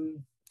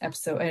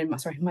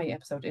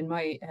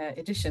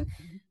edition.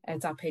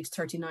 It's at page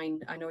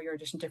 39. I know your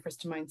edition differs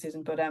to mine,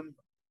 Susan, but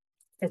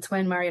it's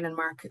when Marianne and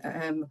Mark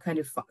kind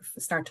of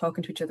start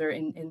talking to each other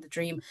in the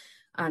dream,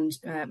 and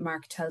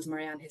Mark tells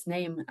Marianne his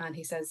name, and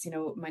he says,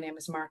 my name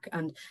is Mark,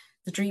 and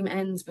the dream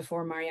ends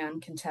before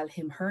Marianne can tell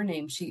him her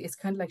name. It's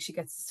kind of like she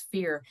gets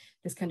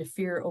this kind of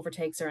fear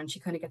overtakes her, and she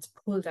kind of gets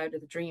pulled out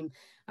of the dream.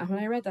 And when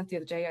I read that the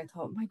other day, I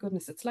thought, my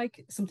goodness, it's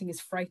like something is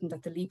frightened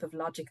at the leap of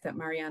logic that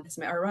Marianne has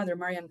made, or rather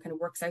Marianne kind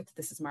of works out that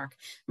this is Mark.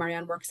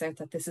 Marianne works out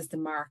that this is the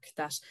Mark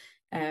that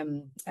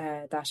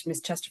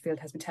Miss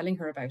Chesterfield has been telling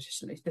her about.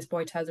 This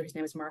boy tells her his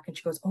name is Mark, and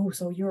she goes, "Oh,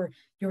 so you're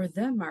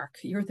the Mark.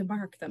 You're the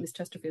Mark that Miss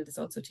Chesterfield is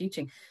also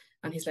teaching."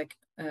 And he's like,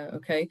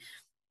 "Okay."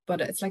 But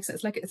it's like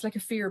a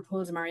fear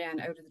pulls Marianne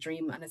out of the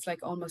dream, and it's like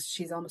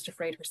she's almost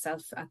afraid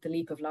herself at the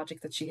leap of logic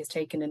that she has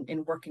taken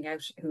in working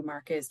out who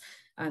Mark is.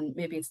 And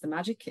maybe it's the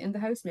magic in the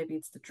house, maybe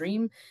it's the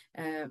dream,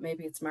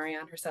 maybe it's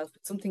Marianne herself,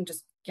 but something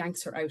just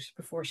yanks her out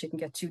before she can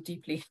get too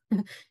deeply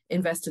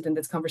invested in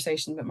this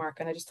conversation with Mark.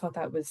 And I just thought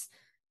that was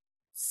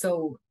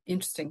so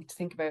interesting to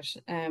think about.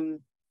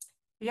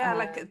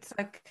 It's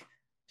like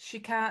she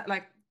can't,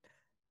 like,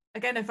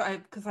 again,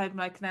 because I'm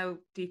like now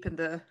deep in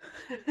the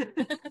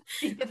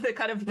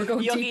kind of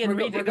Jungian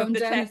reading of the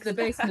text. The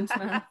basement,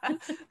 man.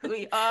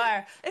 We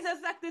are.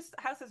 It's like this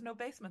house has no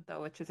basement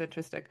though, which is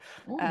interesting.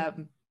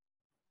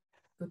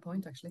 Good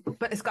point, actually.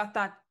 But it's got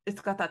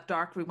that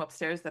dark room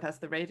upstairs that has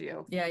the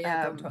radio.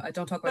 Yeah.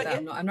 Don't talk about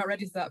that. I'm not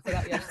ready for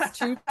that yet. It's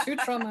too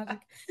traumatic.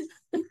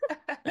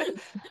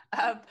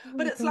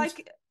 But it's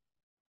like,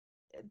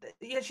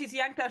 she's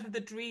yanked out of the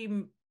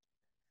dream.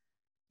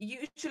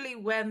 Usually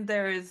when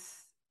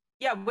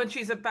when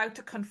she's about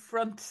to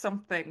confront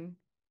something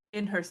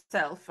in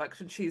herself, like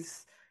when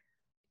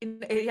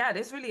it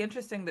is really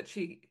interesting that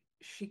she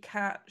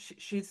can't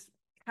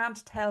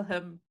tell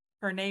him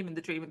her name in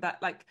the dream, and that,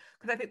 like,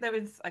 because I think there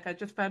is, like, I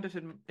just found it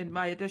in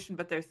my edition,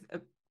 but there's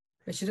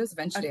she does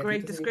eventually a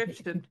great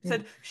description.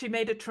 Said she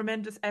made a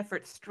tremendous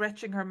effort,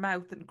 stretching her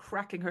mouth and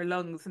cracking her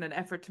lungs in an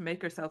effort to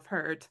make herself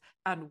heard,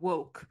 and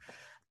woke.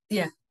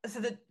 Yeah. So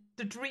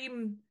the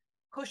dream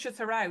pushes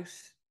her out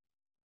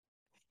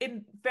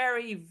in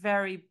very,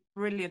 very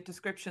brilliant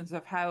descriptions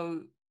of how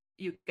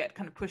you get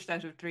kind of pushed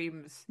out of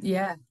dreams.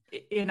 Yeah.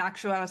 In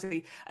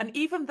actuality. And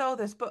even though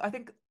this book, I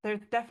think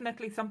there's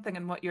definitely something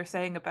in what you're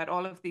saying about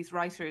all of these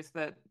writers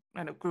that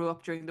grew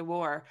up during the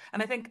war.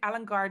 And I think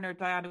Alan Gardner,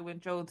 Diana Wynne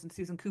Jones, and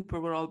Susan Cooper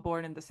were all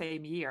born in the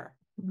same year.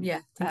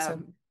 Yeah, I think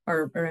so.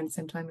 Or around the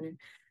same time.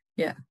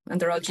 Yeah. And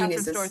they're all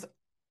geniuses.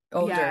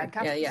 Older.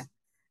 Catherine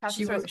Storr's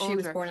She was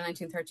older. born in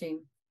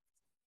 1913.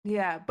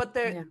 Yeah, but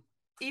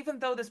even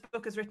though this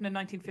book is written in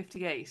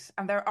 1958,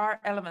 and there are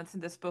elements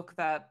in this book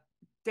that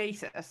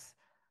date it,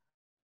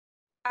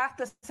 at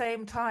the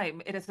same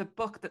time, it is a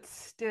book that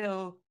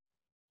still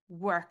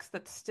works,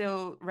 that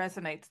still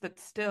resonates, that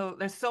still,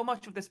 there's so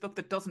much of this book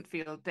that doesn't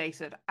feel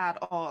dated at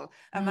all.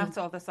 And that's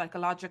all the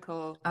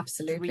psychological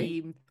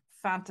dream,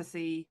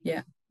 fantasy.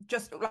 Yeah.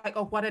 Just like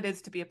what it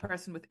is to be a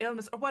person with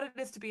illness, or what it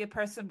is to be a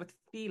person with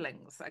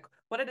feelings. Like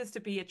what it is to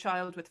be a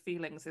child with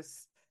feelings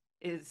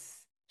is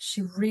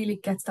she really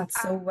gets that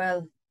so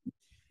well.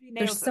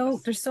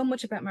 There's so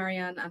much about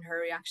Marianne and her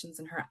reactions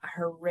and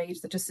her rage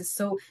that just is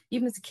so,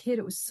 even as a kid,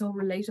 it was so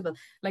relatable.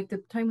 Like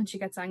the time when she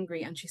gets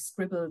angry and she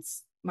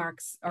scribbles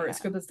marks or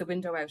scribbles the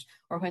window out,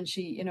 or when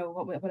she, you know,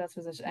 what else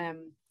was it?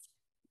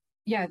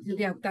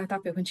 That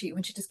bit when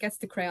she just gets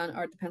the crayon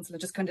or the pencil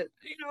and just kind of,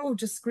 you know,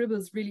 just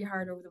scribbles really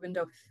hard over the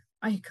window.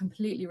 I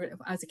completely,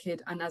 as a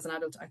kid and as an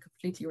adult, I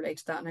completely relate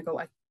to that, and I go,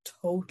 I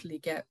totally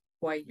get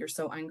why you're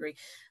so angry.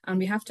 And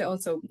we have to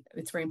also,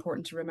 it's very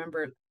important to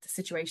remember the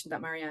situation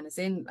that Marianne is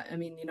in. I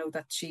mean, you know,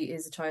 that she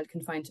is a child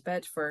confined to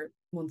bed for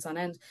months on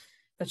end,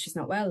 that she's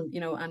not well, you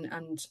know,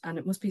 and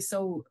it must be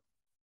so,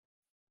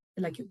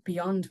 like,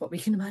 beyond what we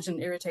can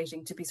imagine,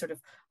 irritating to be sort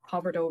of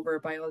hovered over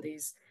by all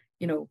these,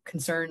 you know,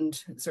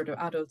 concerned sort of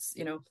adults,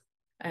 you know.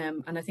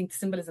 And I think the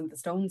symbolism of the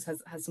stones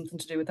has something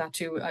to do with that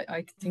too.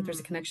 I think there's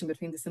a connection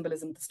between the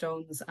symbolism of the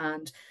stones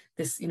and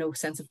this, you know,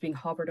 sense of being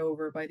hovered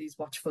over by these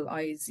watchful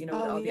eyes, you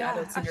know, all the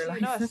adults in your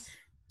life.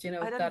 Do you know,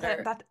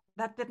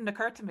 that didn't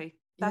occur to me.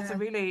 That's a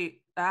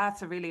really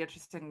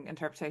interesting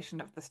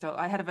interpretation of the stone.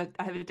 I have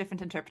a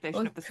different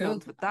interpretation of the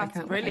stones, but that's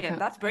brilliant.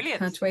 That's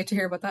brilliant. I can't wait to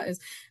hear what that is.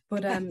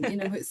 But you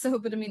know,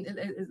 but I mean,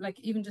 like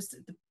even just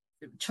the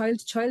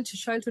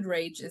childhood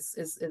rage is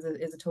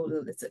a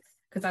total. It's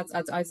because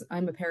as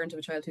I'm a parent of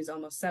a child who's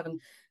almost 7,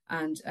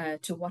 and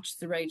to watch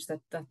the rage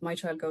that my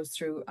child goes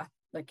through at,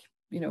 like,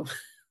 you know,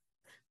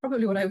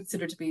 probably what I would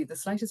consider to be the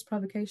slightest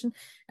provocation.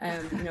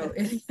 You know,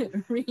 it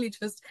really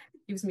just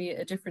gives me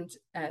a different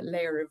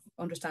layer of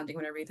understanding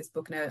when I read this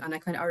book now. And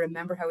I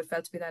remember how it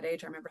felt to be that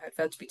age. I remember how it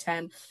felt to be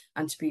 10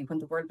 and to be when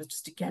the world was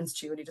just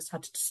against you and you just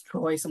had to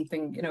destroy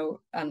something, you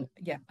know. And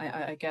yeah,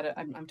 I get it.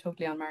 I'm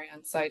totally on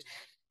Marianne's side.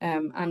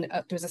 And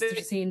there's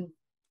a scene.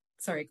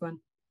 Sorry, go on.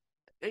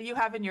 You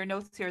have in your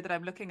notes here that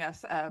I'm looking at.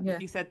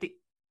 You said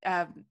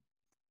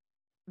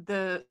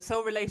the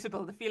so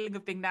relatable, the feeling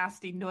of being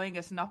nasty, knowing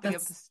it, not being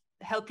able to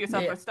help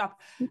yourself or stop,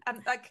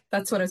 and like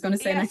that's what I was going to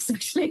say next,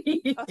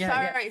 actually.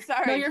 Sorry.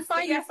 No, you're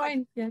fine. You're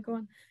fine. Yeah, go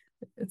on.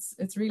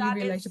 It's really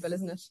relatable,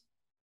 isn't it?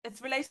 It's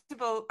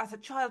relatable as a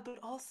child, but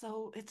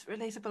also it's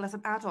relatable as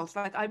an adult.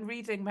 Like I'm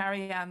reading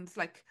Marianne's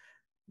the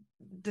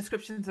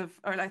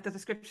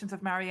descriptions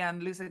of Marianne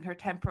losing her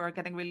temper or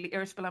getting really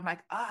irritable. I'm like,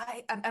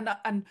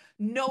 and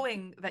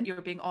knowing that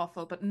you're being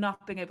awful, but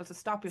not being able to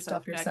stop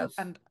yourself.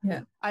 And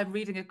I'm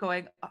reading it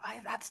going,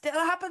 that still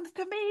happens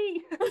to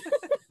me.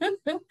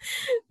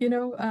 You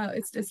know,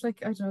 it's like,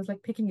 I don't know, it's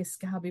like picking a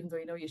scab, even though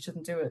you know you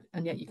shouldn't do it,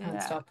 and yet you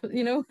can't stop.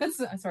 You know,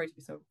 I'm sorry to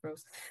be so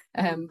gross.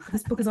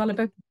 This book is all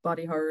about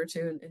body horror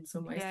too, in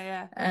some ways.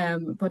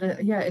 But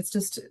it's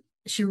just,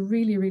 she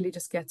really, really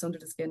just gets under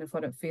the skin of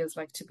what it feels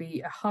like to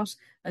be a hot,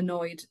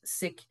 annoyed,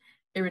 sick,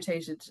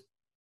 irritated,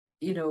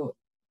 you know,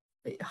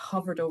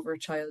 hovered over a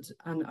child.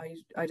 And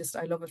I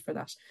love it for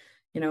that,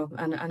 you know.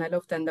 And I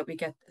love then that we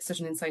get such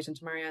an insight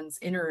into Marianne's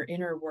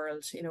inner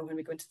world, you know, when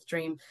we go into the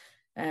dream.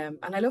 And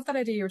I love that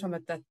idea you were talking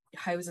about, that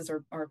houses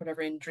or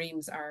whatever in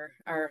dreams are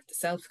the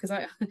self, because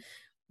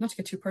not to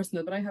get too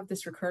personal, but I have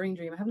this recurring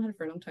dream. I haven't had it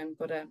for a long time,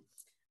 but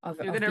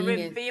you're going to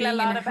reveal a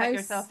lot about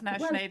yourself now,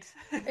 Sinead.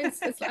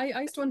 I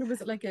used to wonder,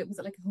 was it like a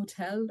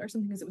hotel or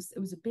something? Because it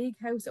was a big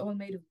house, all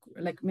made of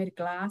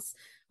glass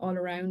all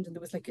around, and there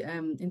was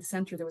in the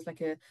center there was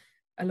like a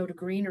load of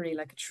greenery,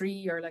 like a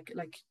tree, or like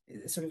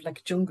sort of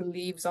like jungle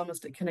leaves,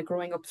 almost kind of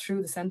growing up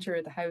through the center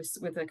of the house,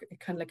 with a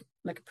kind of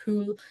like a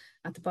pool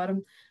at the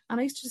bottom.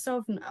 And I used to just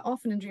often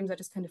in dreams, I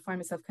just kind of find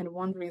myself kind of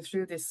wandering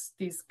through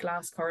these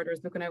glass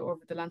corridors, looking out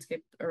over the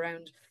landscape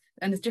around.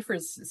 And it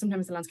differs.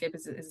 Sometimes the landscape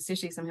is a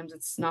city, sometimes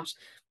it's not,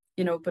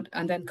 you know. But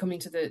and then coming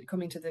to the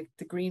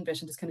green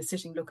bit and just kind of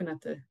sitting, looking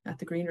at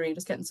the greenery, and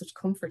just getting such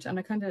comfort. And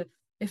I kind of,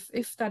 if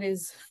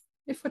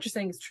what you're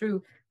saying is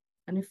true,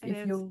 and if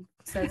Jung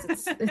says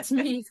it's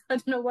me, I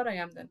don't know what I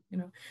am then. You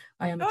know,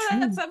 I am. Oh,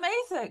 that's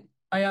amazing.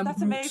 I am.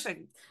 That's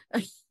amazing.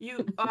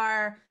 You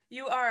are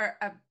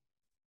a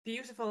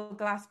beautiful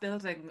glass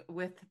building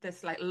with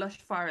this lush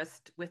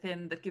forest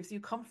within that gives you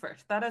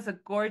comfort. That is a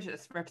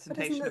gorgeous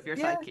representation of your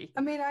psyche.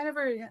 I mean,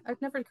 it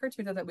never occurred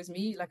to me that was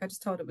me. Like, I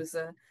just thought it was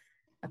a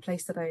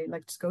place that I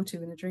liked to go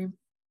to in a dream.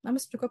 I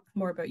must look up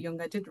more about Jung.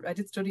 I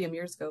did study him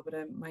years ago, but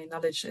my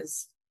knowledge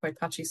is quite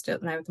patchy still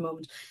now at the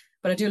moment.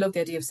 But I do love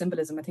the idea of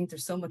symbolism. I think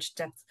there's so much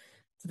depth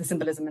to the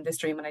symbolism in this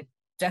dream, and I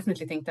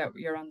definitely think that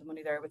you're on the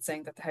money there with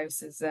saying that the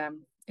house is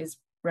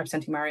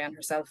representing Marianne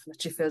herself, and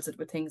that she fills it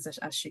with things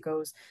as she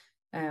goes.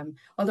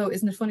 Although,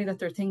 isn't it funny that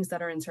there are things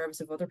that are in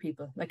service of other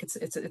people? Like it's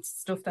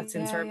stuff that's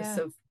in service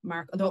of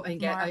Mark. Although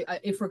again, Mark.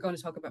 if we're going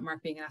to talk about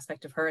Mark being an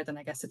aspect of her, then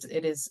I guess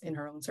it is in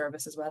her own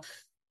service as well.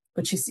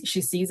 But she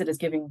sees it as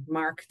giving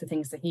Mark the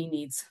things that he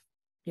needs,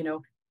 you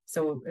know.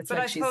 So it's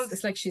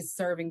like she's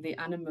serving the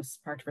animus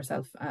part of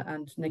herself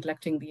and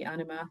neglecting the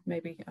anima.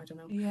 Maybe, I don't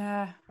know.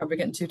 Yeah. Are we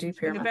getting too deep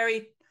here?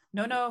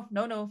 No.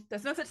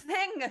 There's no such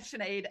thing,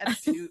 Sinead,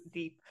 as too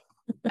deep.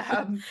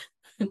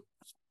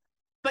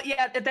 But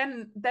yeah,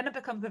 then it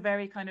becomes a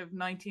very kind of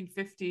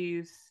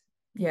 1950s.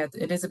 Yeah,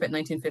 it is a bit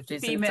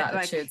 1950s in its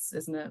attitudes,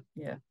 isn't it?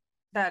 Yeah.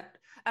 That,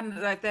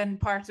 and like then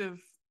part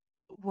of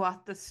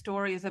what the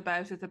story is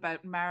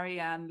about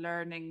Marianne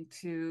learning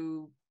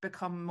to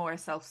become more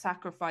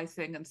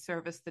self-sacrificing and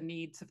service the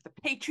needs of the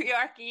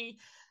patriarchy.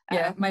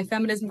 Yeah, my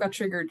feminism got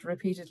triggered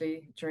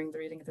repeatedly during the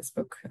reading of this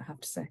book, I have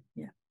to say.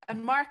 Yeah.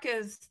 And Mark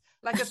is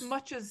like, as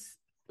much as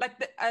like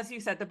as you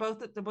said, both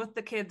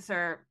the kids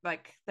are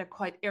like, they're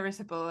quite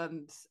irritable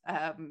and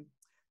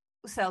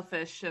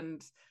selfish,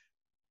 and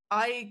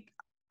I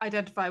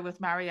identify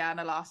with Marianne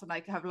a lot, and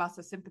I have lots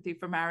of sympathy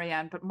for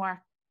Marianne, but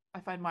I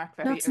find Mark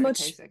very irritating. Not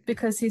so much,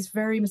 because he's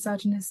very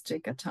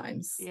misogynistic at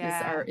times.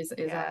 Yeah, is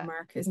our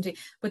Mark, isn't he?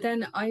 But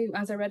then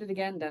as I read it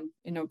again, then,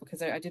 you know,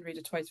 because I did read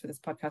it twice for this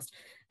podcast,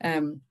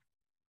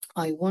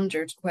 I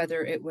wondered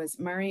whether it was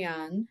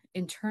Marianne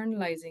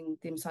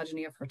internalizing the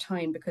misogyny of her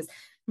time, because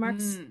Mark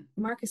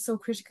is so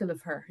critical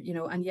of her, you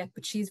know,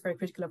 but she's very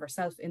critical of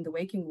herself in the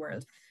waking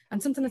world.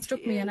 And something that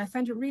struck me, and I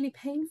found it really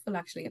painful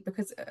actually,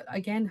 because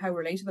again, how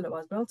relatable it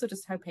was, but also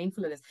just how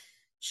painful it is.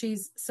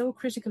 She's so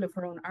critical of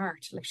her own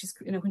art. Like, she's,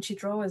 you know, when she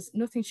draws,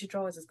 nothing she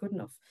draws is good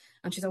enough.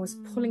 And she's always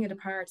pulling it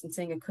apart and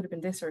saying it could have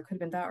been this or it could have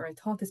been that, or I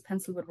thought this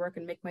pencil would work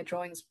and make my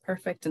drawings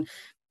perfect. And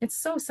it's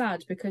so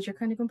sad, because you're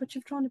kind of going, but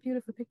you've drawn a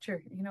beautiful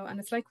picture, you know. And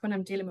it's like when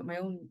I'm dealing with my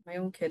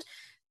own kid,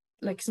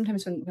 like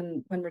sometimes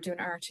when we're doing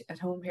art at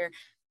home here,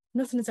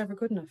 nothing is ever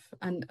good enough.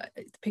 And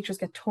the pictures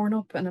get torn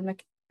up and I'm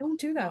like, don't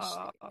do that,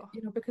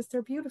 you know, because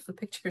they're beautiful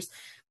pictures.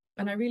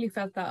 And I really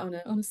felt that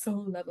on a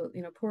soul level,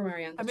 you know. Poor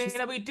Marianne. I mean,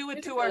 we do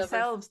it to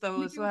ourselves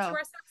though, as well.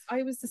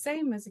 I was the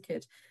same as a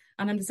kid,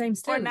 and I'm the same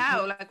still. Or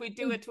now, like, we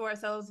do it to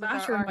ourselves with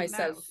our art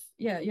myself.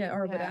 Now. Yeah,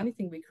 or with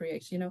anything we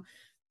create, you know.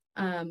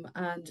 And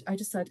I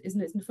just said, isn't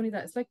it funny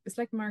that it's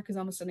like Mark is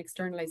almost an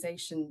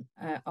externalization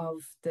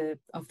of the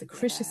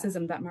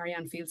criticism that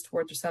Marianne feels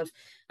towards herself,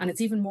 and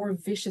it's even more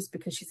vicious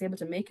because she's able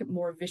to make it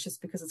more vicious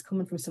because it's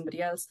coming from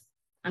somebody else.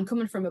 And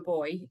coming from a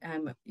boy,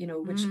 you know,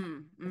 which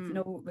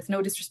with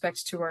no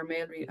disrespect to our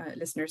male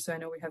listeners, so I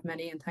know we have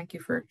many, and thank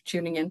you for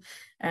tuning in.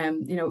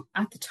 You know,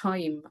 at the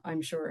time,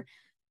 I'm sure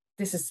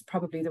this is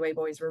probably the way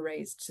boys were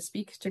raised, to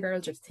speak to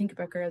girls or to think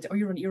about girls. Oh,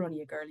 you're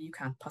only a girl, you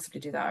can't possibly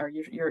do that, or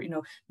you're you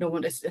know, no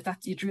wonder if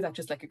that you drew that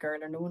just like a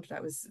girl, or no wonder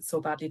that was so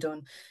badly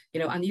done,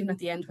 you know. And even at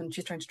the end when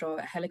she's trying to draw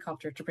a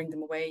helicopter to bring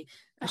them away,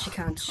 she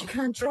can't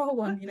draw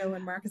one, you know.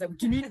 And Mark is like,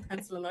 do you need a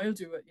pencil and I'll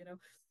do it, you know.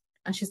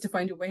 And she has to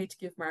find a way to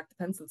give Mark the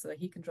pencil so that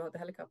he can draw the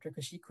helicopter,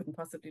 because she couldn't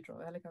possibly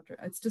draw a helicopter.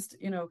 It's just,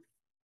 you know,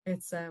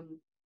 it's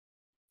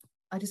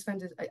I just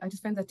found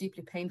that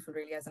deeply painful,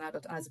 really, as an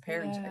adult, as a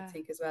parent. I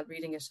think as well,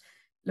 reading it,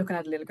 looking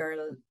at a little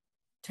girl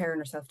tearing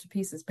herself to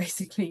pieces,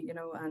 basically, you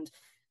know.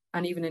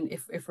 And even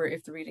if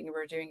the reading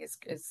we're doing is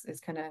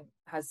kind of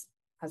has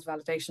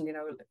validation, you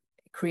know,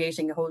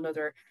 creating a whole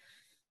nother,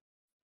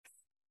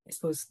 I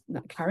suppose,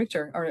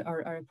 character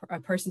or a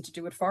person to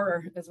do it for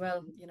her as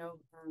well, you know.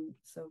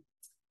 So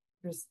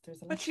there's a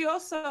lot. But she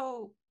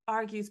also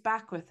argues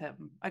back with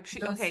him. Like,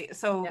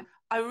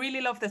 I really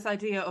love this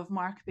idea of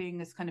Mark being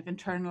this kind of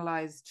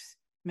internalized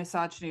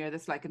misogyny, or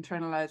this like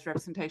internalized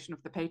representation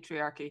of the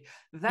patriarchy,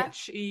 that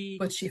she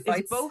fights.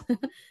 Is both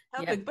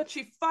helping, but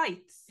she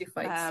fights.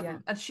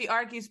 And she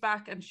argues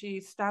back and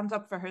she stands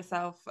up for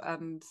herself,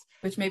 and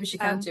which maybe she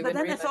can't do. But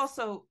then it's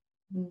also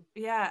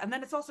and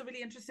then it's also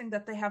really interesting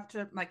that they have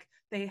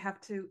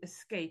to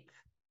escape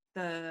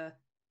the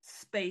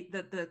space,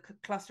 the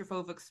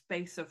claustrophobic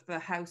space of the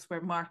house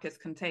where Mark is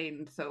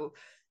contained. So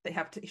they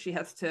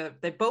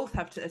both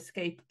have to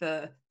escape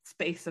the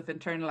space of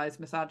internalized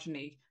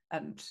misogyny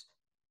and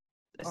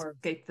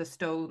escape the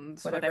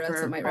stones,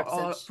 whatever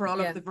for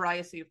all of the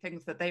variety of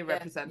things that they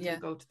represent,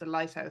 and go to the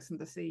lighthouse and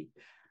the sea.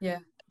 Yeah.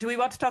 Do we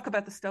want to talk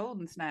about the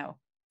stones now,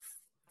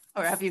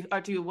 or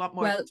do you want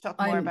more to talk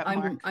more about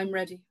Mark? I'm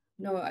ready.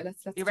 No,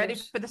 let's. You ready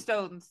for the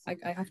stones? I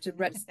have to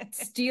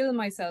steel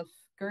myself,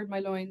 gird my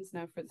loins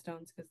now for the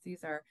stones, because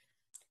these are,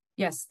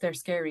 yes, they're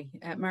scary.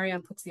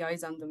 Marianne puts the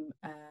eyes on them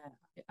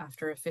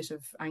after a fit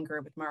of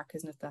anger with Mark,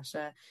 isn't it?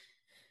 That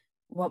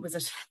what was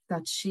it,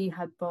 that she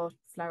had bought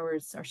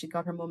flowers, or she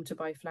got her mum to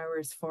buy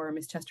flowers for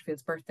Miss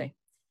Chesterfield's birthday,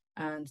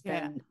 and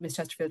then Miss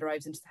Chesterfield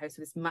arrives into the house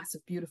with this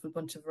massive, beautiful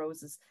bunch of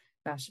roses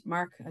that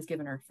Mark has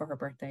given her for her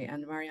birthday,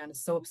 and Marianne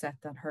is so upset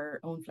that her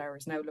own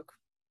flowers now look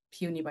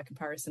puny by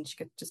comparison. She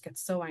just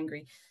gets so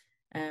angry,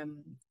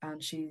 and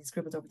she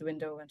scribbles over the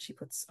window and she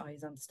puts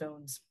eyes on the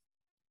stones,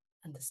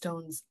 and the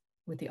stones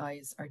with the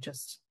eyes are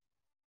just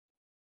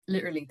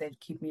literally,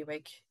 they'd keep me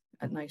awake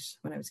at night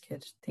when I was a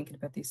kid, thinking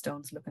about these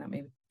stones looking at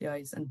me with the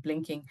eyes and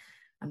blinking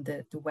and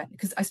the wet.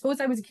 Because I suppose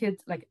I was a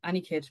kid, like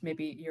any kid,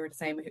 maybe you're the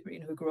same,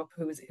 who grew up,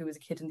 who was a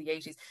kid in the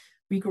 80s.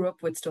 We grew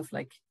up with stuff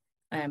like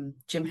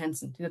Jim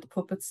Henson, the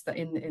puppets that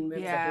in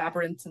movies like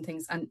Labyrinth and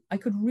things. And I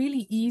could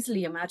really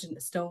easily imagine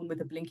a stone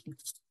with a blinking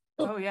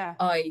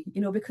eye,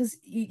 because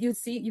you'd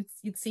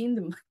seen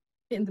them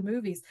in the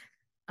movies,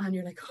 and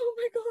you're like, oh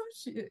my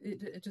gosh,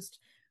 it just.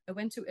 I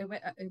went to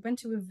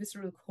a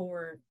visceral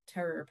core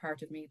terror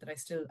part of me that I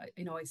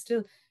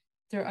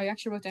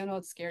actually wrote down all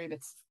the scary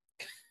bits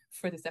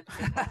for this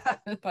episode,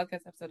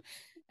 podcast episode.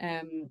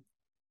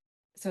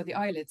 So the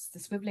eyelids, the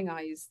swiveling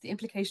eyes, the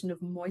implication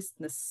of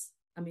moistness.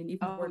 I mean,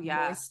 even the word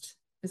moist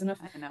is enough.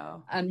 I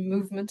know. And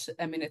movement.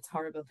 I mean, it's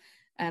horrible.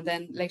 And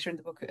then later in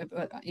the book,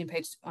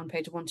 on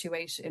page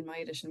 128 in my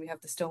edition, we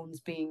have the stones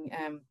being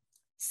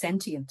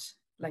sentient.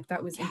 Like,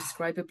 that was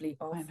indescribably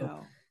awful. I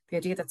know. The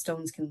idea that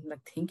stones can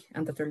like think,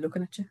 and that they're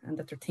looking at you, and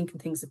that they're thinking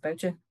things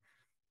about you.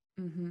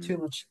 Mm-hmm. Too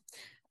much.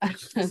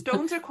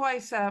 Stones are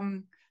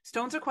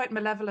quite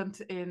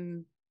malevolent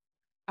in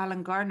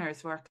Alan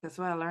Garner's work as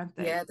well, aren't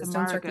they? Yeah, the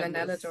stones are Glen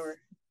Elidor.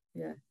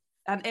 Yeah,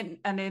 and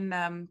in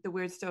the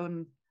Weird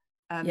Stone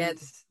and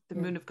the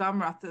Moon of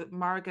Gomroth, the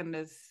Morrigan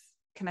is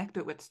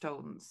connected with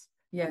stones.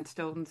 Yeah, and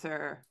stones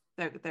are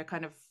they're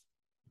kind of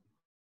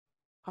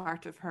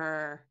part of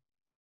her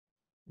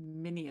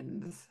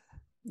minions.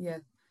 Yeah.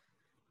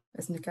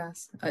 Isn't it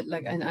gas? But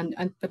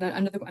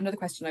another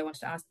question I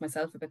wanted to ask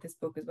myself about this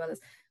book as well is,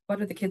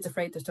 what are the kids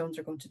afraid the stones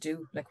are going to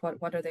do? Like,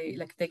 what are they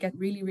like? They get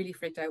really, really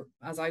freaked out,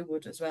 as I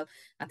would as well,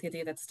 at the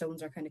idea that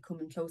stones are kind of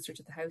coming closer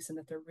to the house, and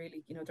that they're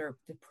really,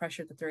 the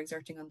pressure that they're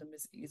exerting on them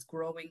is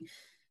growing.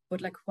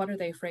 But like, what are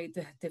they afraid?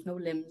 They have no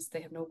limbs.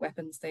 They have no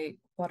weapons.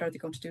 What are they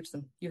going to do to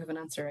them? You have an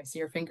answer. I see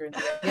your finger in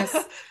there.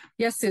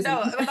 Yes, Susan.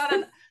 No,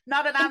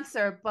 not an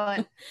answer,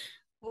 but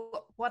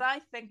what I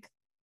think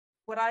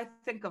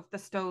of the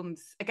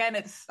stones, again,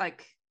 it's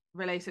like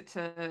related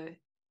to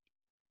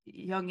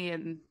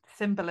Jungian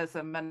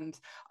symbolism. And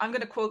I'm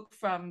going to quote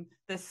from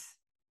this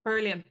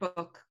brilliant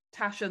book,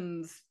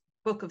 Taschen's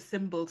Book of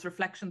Symbols,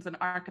 Reflections and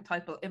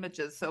Archetypal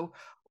Images. So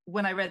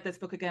when I read this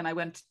book again, I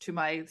went to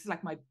it's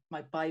like my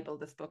Bible,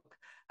 this book.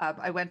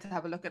 I went to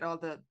have a look at all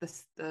the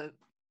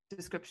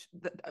description,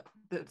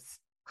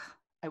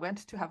 I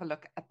went to have a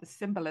look at the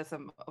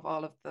symbolism of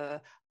all of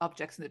the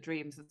objects in the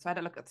dreams, and so I had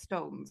a look at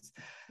stones.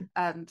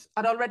 And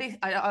I'd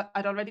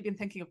already been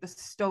thinking of the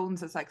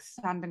stones as like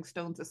standing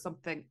stones as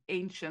something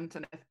ancient,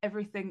 and if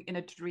everything in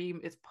a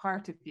dream is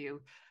part of you,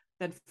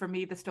 then for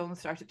me the stones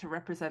started to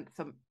represent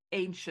some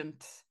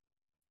ancient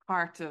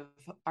part of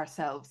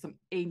ourselves, some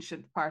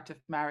ancient part of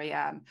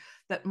Marianne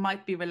that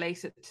might be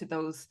related to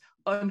those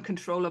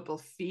uncontrollable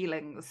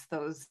feelings,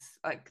 those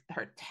like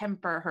her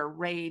temper, her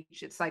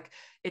rage. It's like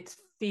it's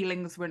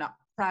feelings we're not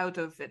proud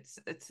of. It's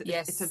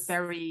a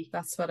very,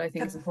 that's what I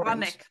think is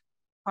important.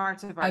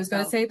 Part of ourselves. I was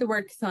going to say the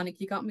word chthonic.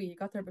 You got me. You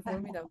got there before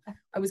me though.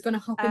 I was going to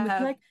hop in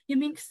with like, you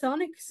mean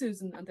chthonic,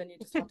 Susan? And then you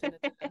just hopped in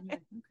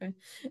it. Okay.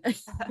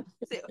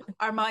 See,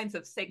 our minds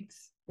have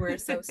synced. We're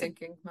so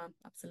sinking, man.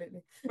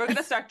 Absolutely. We're going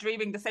to start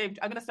dreaming the same.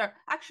 I'm going to start.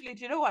 Actually,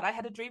 do you know what? I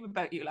had a dream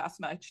about you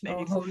last night,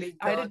 Sinead. Oh, holy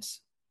God.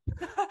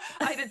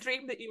 I had a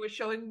dream that you were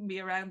showing me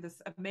around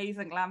this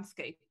amazing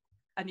landscape,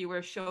 and you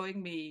were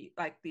showing me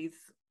like this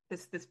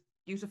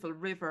beautiful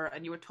river,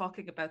 and you were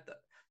talking about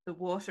the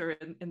water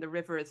in the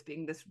river as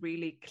being this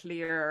really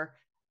clear,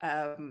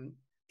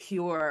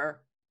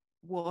 pure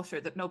water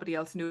that nobody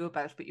else knew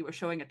about, but you were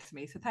showing it to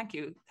me. So thank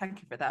you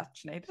for that,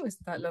 Sinead. It was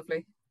that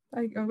lovely.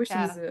 I wish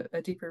there was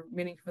a deeper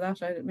meaning for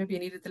that. Maybe you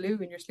needed the loo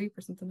in your sleep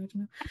or something.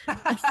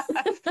 I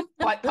don't know.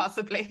 Quite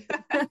possibly.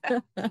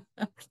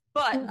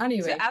 But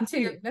anyway,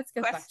 let's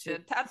get back to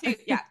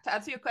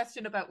answer your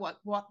question about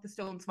what the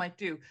stones might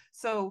do.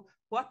 So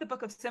what the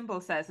Book of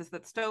Symbols says is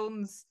that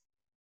stones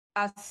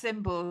as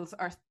symbols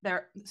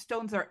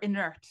stones are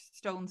inert.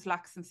 Stones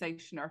lack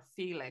sensation or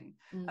feeling,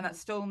 and that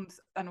stones,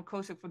 and I'm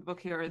quoting from the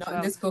book here as well.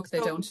 In this book,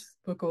 stones, they don't.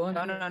 But go on.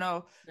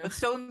 No. But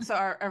stones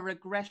are a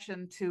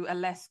regression to a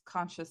less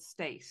conscious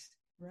state.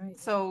 Right.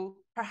 So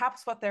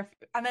perhaps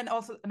and then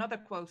also another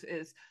quote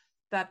is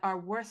that our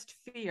worst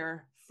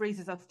fear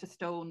freezes us to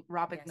stone,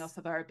 robbing us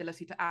of our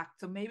ability to act.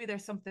 So maybe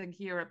there's something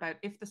here about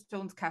if the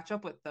stones catch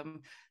up with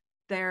them,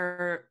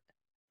 they're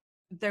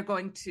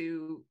going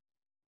to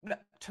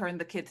turn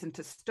the kids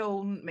into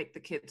stone, make the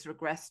kids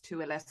regress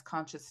to a less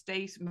conscious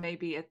state.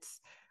 Maybe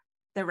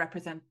they're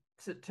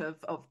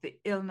representative of the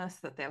illness,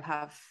 that they'll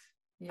have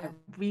a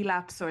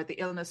relapse, or the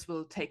illness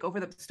will take over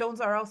them. Stones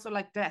are also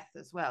like death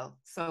as well.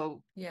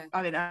 So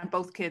I mean, and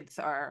both kids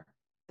they're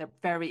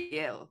very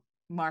ill.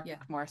 Mark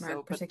more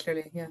so,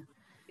 particularly.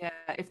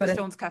 If the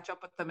stones catch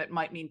up with them, it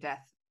might mean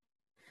death.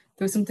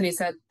 There was something he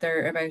said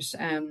there about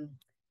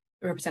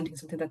representing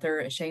something that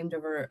they're ashamed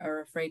of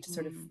or afraid to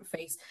sort of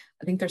face.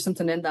 I think there's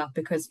something in that,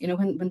 because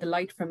when the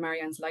light from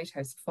Marianne's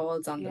lighthouse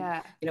falls on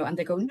them, and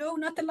they go, no,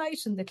 not the light,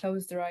 and they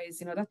close their eyes,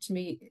 that to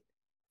me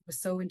was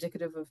so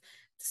indicative of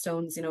the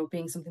stones, you know,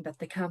 being something that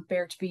they can't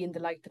bear to be in the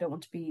light. They don't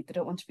want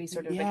to be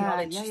sort of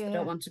acknowledged. They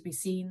don't want to be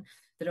seen.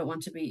 They don't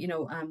want to be, you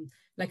know,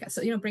 like,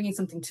 so, you know, bringing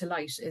something to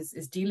light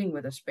is dealing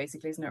with it,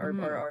 basically, isn't it?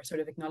 Or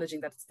sort of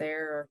acknowledging that it's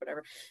there or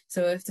whatever.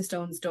 So if the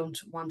stones don't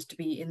want to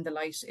be in the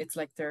light, it's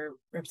like they're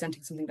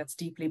representing something that's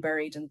deeply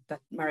buried and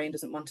that Marianne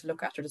doesn't want to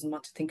look at or doesn't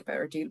want to think about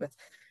or deal with.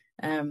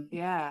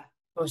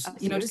 But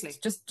absolutely. you know,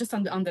 just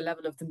on the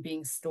level of them being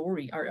not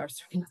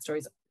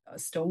stories,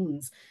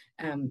 stones.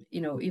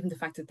 You know, even the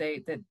fact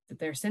that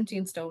they're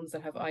sentient stones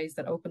that have eyes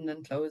that open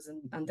and close,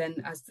 and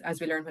then as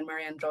we learn when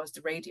Marianne draws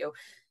the radio,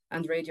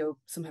 and the radio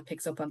somehow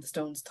picks up on the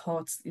stones'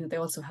 thoughts. You know, they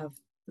also have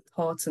the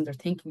thoughts and they're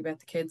thinking about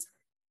the kids.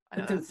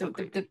 But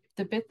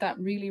the bit that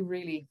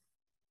really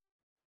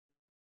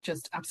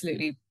just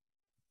absolutely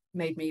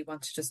made me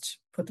want to just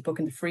put the book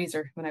in the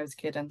freezer when I was a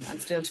kid, and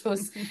still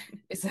does.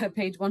 It's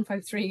page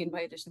 153 in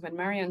my edition, when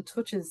Marianne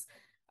touches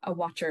a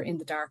watcher in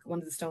the dark, one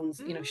of the stones.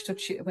 You know,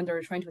 when they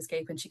were trying to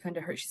escape, and she kind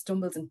of she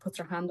stumbles and puts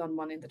her hand on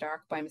one in the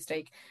dark by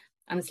mistake,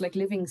 and it's like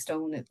living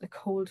stone, the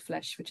cold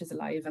flesh which is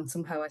alive. And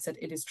somehow I said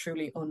it is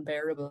truly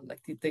unbearable,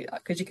 like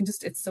because you can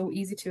just, it's so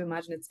easy to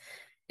imagine.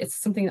 It's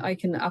something I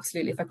can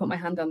absolutely, if I put my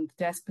hand on the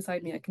desk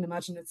beside me, I can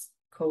imagine it's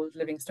cold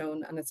living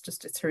stone, and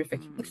it's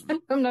horrific.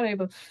 I'm not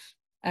able.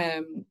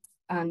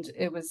 And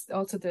it was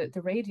also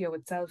the radio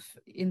itself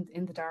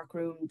in the dark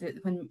room.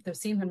 When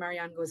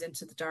Marianne goes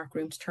into the dark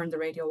room to turn the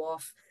radio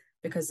off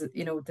because,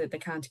 you know, they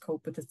can't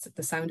cope with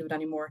the sound of it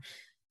anymore.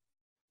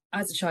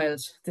 As a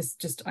child,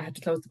 I had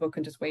to close the book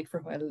and just wait for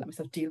a while, let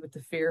myself deal with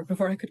the fear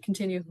before I could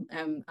continue.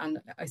 And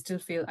I still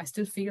feel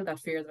that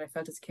fear that I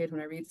felt as a kid when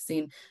I read the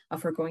scene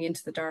of her going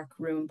into the dark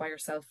room by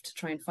herself to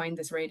try and find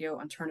this radio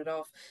and turn it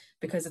off,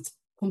 because it's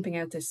pumping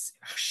out this,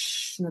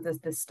 you know,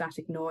 this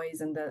static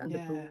noise and the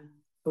boom,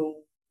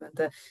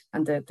 boom,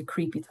 and the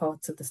creepy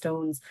thoughts of the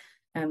stones.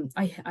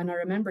 I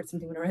remembered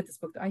something when I read this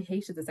book, that I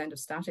hated the sound of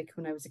static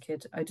when I was a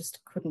kid. I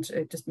just couldn't.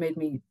 It just made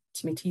my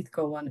teeth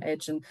go on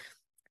edge, and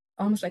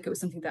almost like it was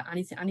something that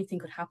anything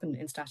could happen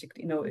in static.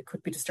 You know, it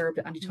could be disturbed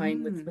at any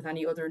time with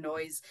any other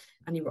noise.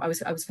 And I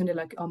was kind of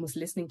like almost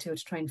listening to it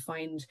to try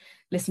and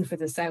listen for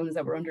the sounds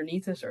that were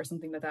underneath it or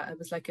something like that. It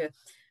was like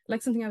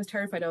something I was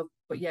terrified of,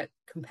 but yet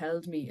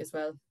compelled me as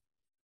well.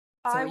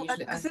 So I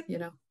usually, you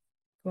know.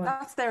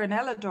 That's there in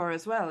Elidor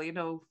as well, you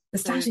know. The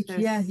static,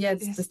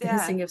 it's the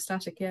hissing of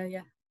static,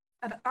 yeah.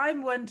 And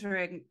I'm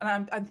wondering,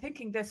 and I'm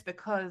thinking this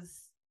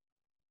because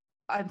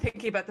I'm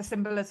thinking about the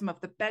symbolism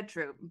of the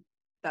bedroom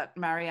that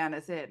Marianne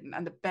is in,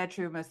 and the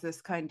bedroom as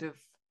this kind of,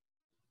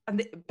 and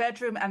the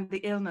bedroom and the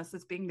illness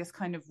as being this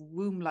kind of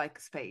womb-like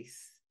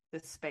space,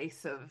 this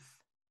space of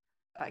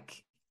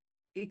like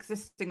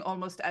existing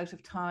almost out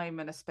of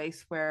time, and a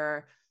space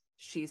where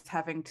she's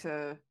having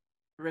to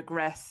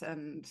regress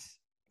and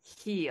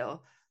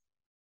heal.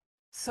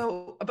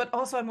 So, but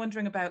also I'm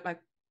wondering about like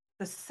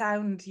the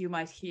sound you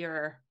might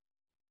hear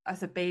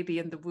as a baby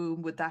in the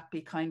womb. Would that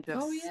be kind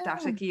of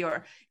staticky,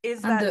 or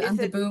is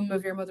the boom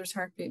of your mother's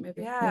heartbeat,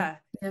 maybe? Yeah.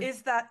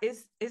 Is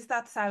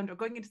that sound, or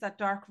going into that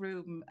dark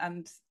room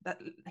and that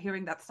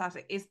hearing that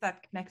static, is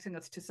that connecting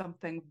us to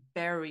something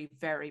very,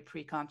 very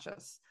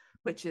preconscious,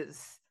 which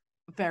is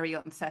very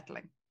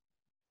unsettling?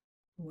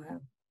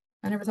 Wow.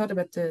 I never thought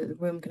about the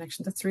womb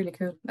connection. That's really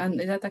cool. And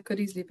that could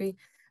easily be.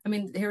 I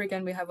mean, here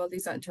again, we have all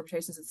these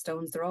interpretations of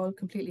stones. They're all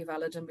completely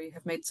valid, and we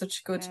have made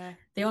such good.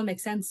 They all make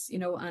sense, you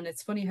know. And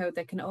it's funny how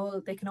they can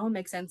all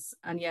make sense,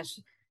 and yet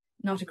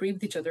not agree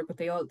with each other. But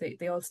they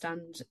all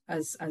stand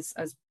as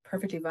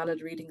perfectly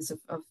valid readings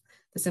of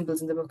the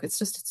symbols in the book. It's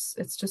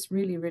just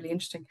really, really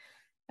interesting.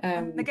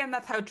 And again,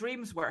 that's how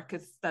dreams work.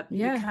 Is that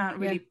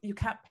you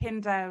can't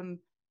pin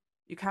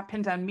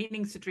down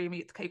meanings to dream.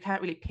 You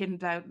can't really pin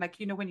down, like,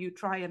 you know, when you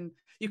try and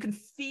you can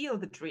feel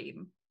the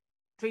dream.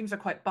 Dreams are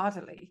quite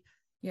bodily.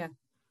 Yeah.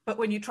 But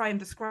when you try and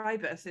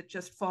describe it, it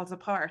just falls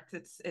apart.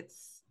 It's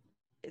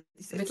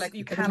like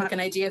you cannot like an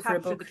idea for a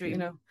book, you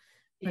know.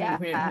 Yeah.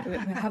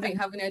 Having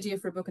an idea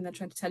for a book and then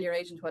trying to tell your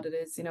agent what it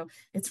is, you know,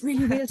 it's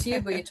really real to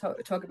you, but you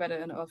talk about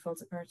it and it all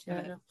falls apart.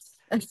 Yeah.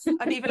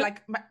 And even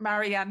like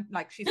Marianne,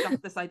 like she's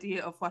got this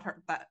idea of what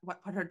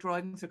her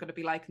drawings are going to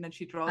be like, and then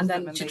she draws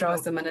them, and she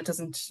draws them, and it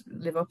doesn't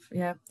live up.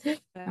 Yeah.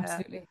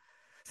 Absolutely.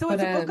 So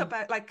it's a book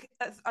about, like,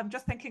 I'm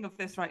just thinking of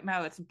this right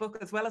now. It's a book,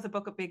 as well as a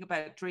book of being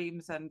about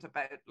dreams and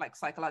about like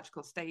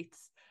psychological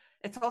states.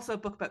 It's also a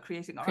book about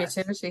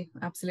creativity.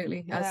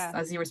 Absolutely.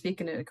 As you were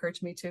speaking, it occurred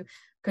to me too,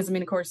 because I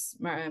mean, of course,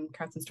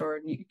 Catherine Storr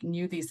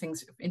knew these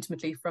things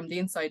intimately from the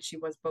inside. She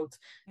was both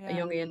a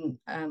Jungian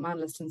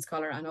analyst and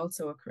scholar, and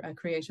also a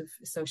creative.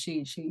 So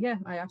she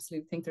I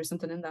absolutely think there's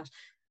something in that.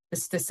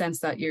 This sense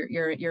that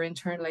your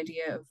internal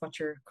idea of what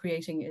you're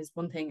creating is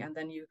one thing, and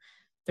then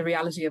the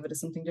reality of it is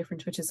something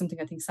different, which is something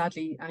I think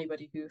sadly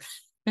anybody who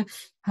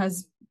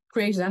has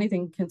created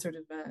anything can sort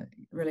of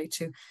relate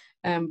to.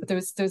 But there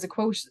was a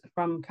quote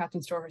from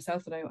Catherine Storr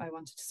herself that I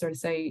wanted to sort of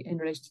say in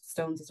relation to the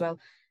stones as well.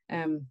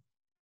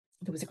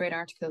 There was a great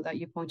article that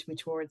you pointed me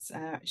towards.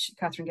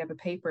 Catherine gave a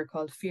paper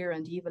called Fear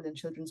and Evil in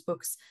Children's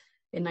Books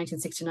in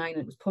 1969.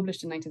 It was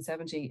published in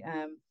 1970.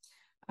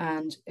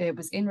 And it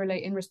was in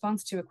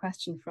response to a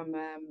question from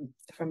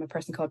a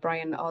person called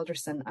Brian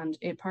Alderson. And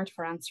in part of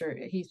her answer,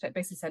 he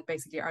basically said,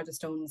 are the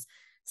stones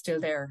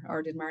still there,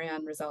 or did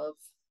Marianne resolve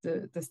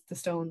the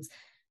stones?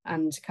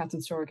 And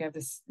Catherine Storr gave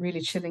this really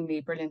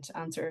chillingly brilliant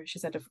answer. She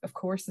said, of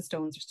course the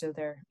stones are still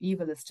there.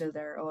 Evil is still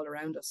there all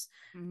around us.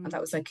 And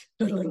that was like,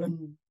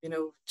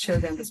 chill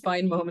down the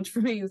spine moment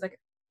for me. It was like,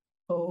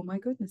 oh my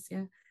goodness,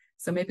 yeah.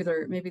 So maybe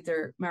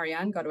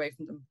Marianne got away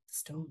from them. The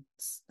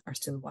stones are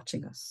still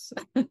watching us.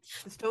 The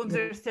stones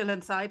are still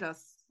inside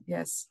us.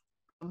 Yes.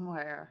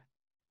 Somewhere.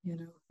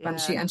 Yeah.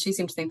 And she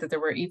seemed to think that there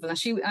were evil. And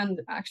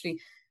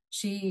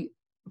she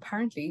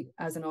apparently,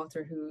 as an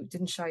author who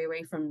didn't shy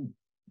away from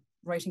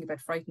writing about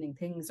frightening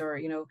things,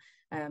 or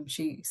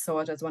she saw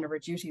it as one of her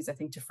duties, I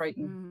think, to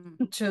frighten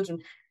children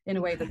in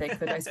a way that they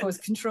could, I suppose,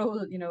 control,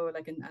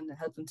 and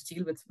help them to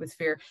deal with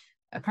fear.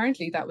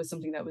 Apparently that was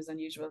something that was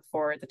unusual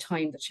for the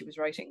time that she was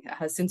writing. It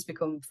has since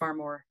become far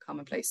more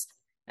commonplace,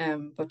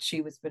 but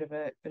she was a bit of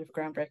a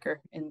groundbreaker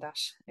in that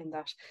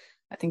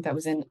I think that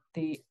was in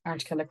the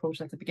article I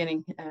quoted at the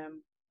beginning.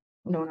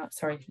 No, not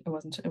sorry, it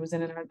wasn't. It was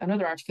in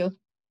another article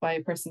by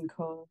a person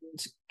called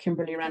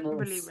Kimberly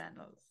Reynolds.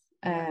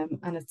 And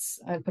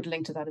I'll put a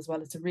link to that as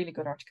well. It's a really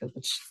good article,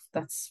 which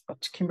that's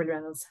what Kimberly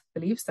Reynolds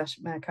believes, that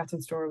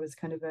Catherine Storr was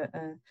kind of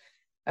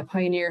a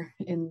pioneer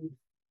in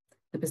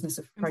the business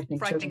of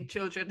frightening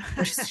children.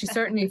 She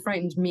certainly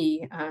frightened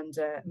me and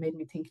made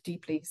me think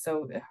deeply.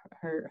 So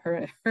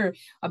her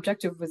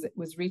objective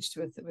was reached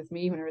with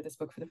me when I read this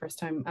book for the first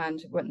time,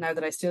 and now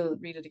that I still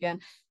read it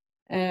again.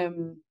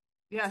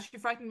 Yeah, she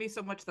frightened me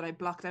so much that I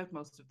blocked out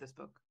most of this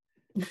book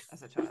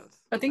as a child.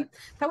 I think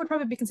that would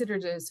probably be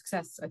considered a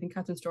success. I think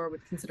Catherine Storr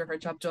would consider her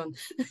job done.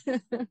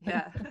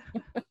 Yeah.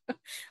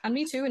 And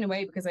me too, in a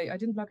way, because I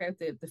didn't block out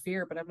the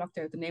fear, but I blocked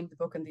out the name of the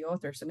book and the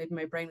author. So maybe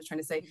my brain was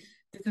trying to say,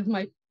 this is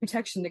my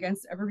protection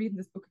against ever reading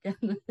this book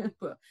again.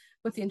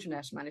 but the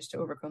internet managed to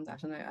overcome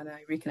that, and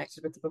I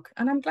reconnected with the book.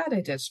 And I'm glad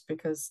I did,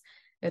 because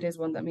it is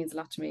one that means a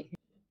lot to me.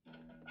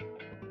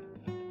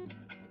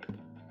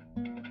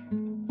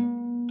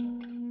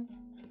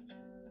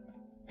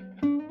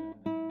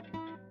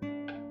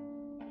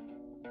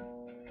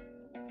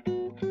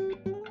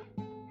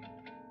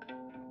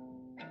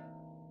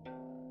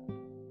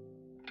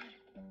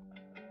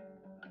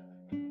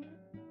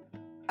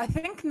 I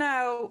think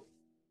now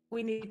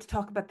we need to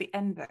talk about the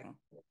ending.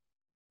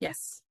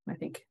 Yes, I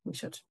think we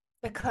should.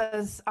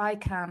 Because I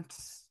can't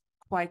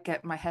quite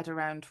get my head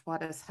around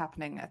what is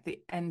happening at the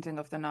ending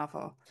of the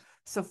novel.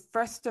 So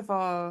first of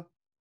all,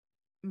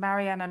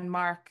 Marianne and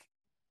Mark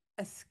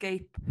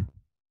escape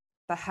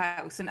the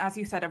house. And as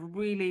you said, a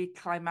really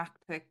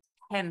climactic,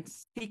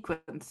 tense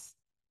sequence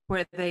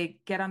where they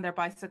get on their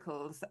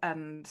bicycles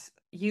and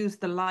use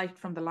the light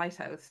from the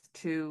lighthouse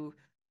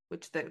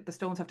which the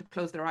stones have to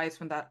close their eyes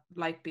when that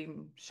light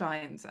beam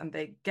shines, and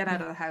they get out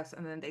of the house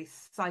and then they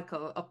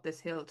cycle up this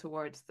hill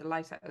towards the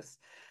lighthouse.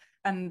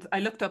 And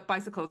I looked up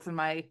bicycles in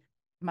my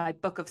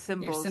book of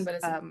symbols. Your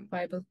symbolism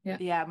Bible, yeah.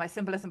 Yeah, my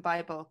symbolism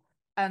Bible.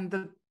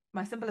 And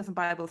my symbolism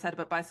Bible said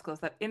about bicycles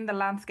that in the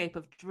landscape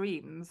of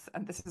dreams,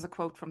 and this is a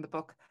quote from the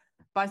book,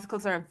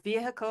 bicycles are a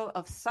vehicle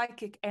of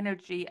psychic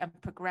energy and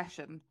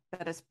progression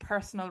that is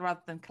personal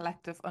rather than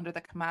collective, under the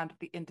command of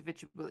the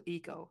individual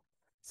ego.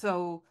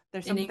 So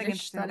there's something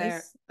interesting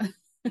there.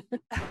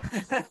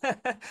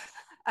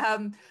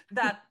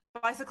 That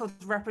bicycles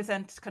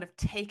represent kind of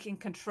taking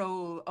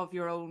control of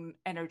your own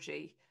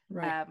energy,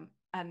 right.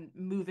 And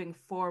moving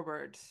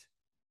forward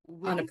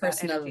on a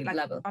personal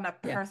level. On a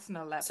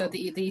personal level. So they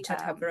each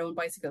have their own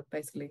bicycle,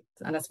 basically,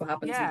 and that's what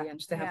happens in the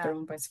end. They have their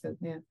own bicycle,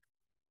 yeah.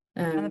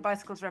 And the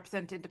bicycles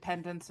represent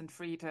independence and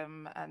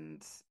freedom,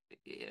 and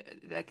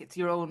like it's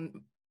your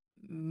own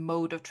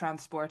mode of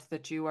transport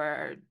that you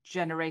are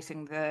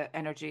generating the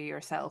energy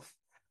yourself.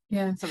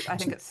 Yeah. So I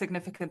think it's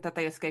significant that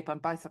they escape on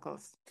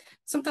bicycles.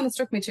 Something that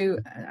struck me too,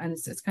 and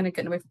it's kind of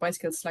getting away from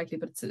bicycles slightly,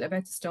 but it's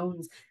about the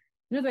stones.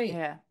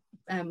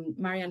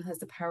 Marianne has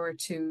the power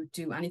to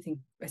do anything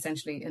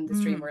essentially in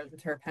this dream world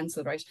with her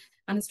pencil, right?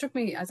 And it struck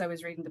me as I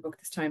was reading the book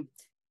this time,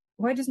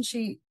 why doesn't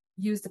she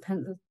use the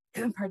pencil?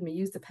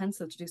 Use the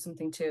pencil to do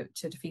something to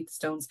defeat the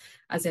stones?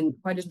 As in,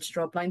 why doesn't she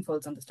draw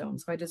blindfolds on the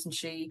stones? Why doesn't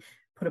she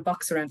put a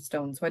box around the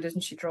stones? Why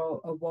doesn't she draw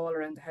a wall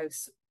around the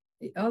house?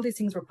 All these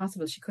things were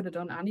possible. She could have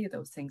done any of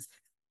those things,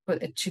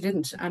 but she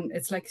didn't. And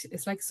it's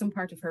like some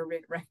part of her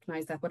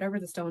recognized that whatever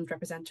the stones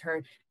represent to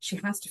her, she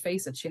has to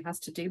face it. She has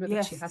to deal with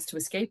it. She has to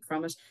escape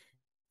from it,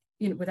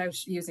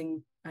 without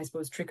using, I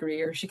suppose,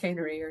 trickery or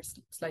chicanery or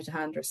sleight of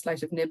hand or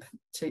sleight of nib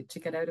to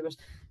get out of it.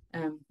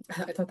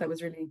 I thought that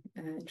was really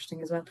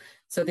interesting as well.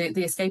 So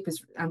the escape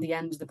is, and the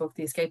end of the book,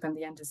 the escape and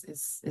the end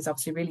is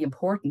obviously really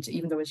important,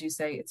 even though, as you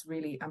say, it's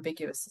really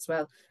ambiguous as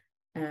well.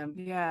 I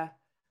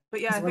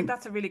think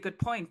that's a really good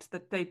point,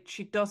 that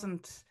she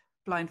doesn't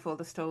blindfold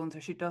the stones,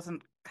 or she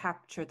doesn't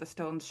capture the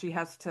stones. She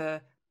has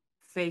to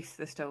face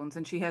the stones,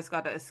 and she has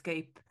got to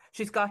escape.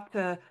 She's got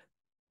to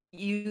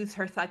use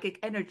her psychic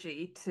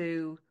energy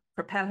to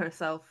propel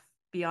herself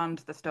beyond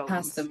the stones,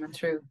 past them and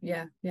through.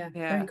 Yeah.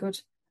 Very good.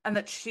 and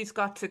that she's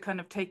got to kind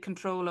of take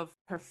control of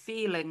her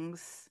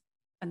feelings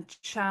and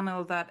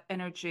channel that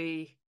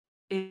energy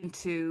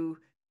into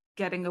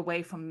getting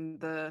away from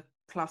the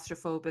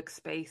claustrophobic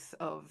space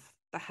of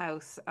the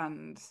house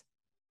and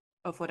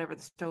of whatever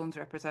the stones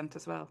represent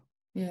as well.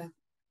 Yeah.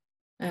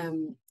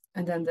 Um,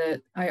 and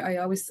then I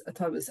always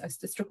thought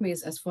it struck me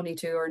as funny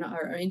too, or not,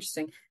 or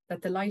interesting,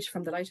 that the light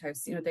from the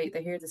lighthouse, they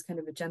hear this kind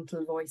of a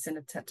gentle voice in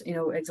it,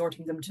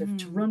 exhorting them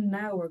to run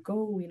now or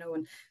go,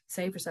 and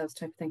save yourselves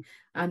type of thing.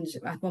 And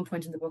at one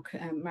point in the book,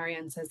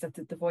 Marianne says that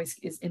the voice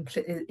is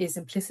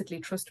implicitly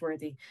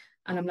trustworthy,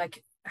 and I'm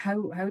like, how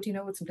do you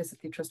know it's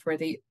implicitly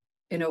trustworthy?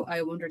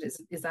 I wondered,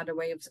 is that a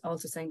way of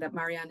also saying that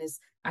Marianne is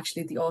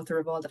actually the author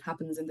of all that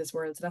happens in this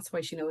world? So that's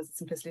why she knows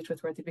it's implicitly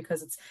trustworthy,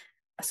 because it's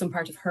some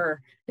part of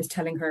her is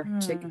telling her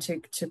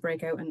to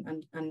break out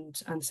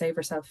and save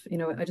herself.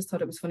 I just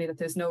thought it was funny that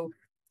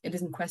it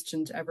isn't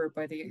questioned ever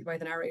by the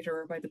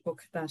narrator or by the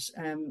book that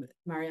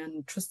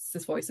Marianne trusts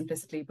this voice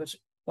implicitly, but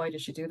why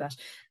does she do that?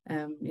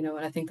 And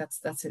I think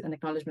that's an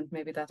acknowledgement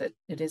maybe that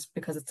it is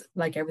because it's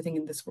like everything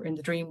in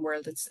the dream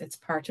world, it's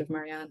part of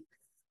Marianne,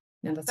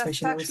 and that's why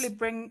she knows.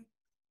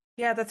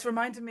 That's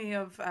reminded me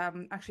of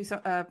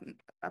a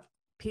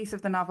piece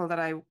of the novel that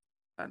I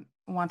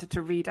wanted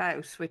to read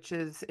out, which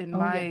is in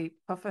my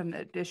Puffin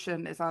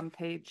edition, is on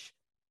page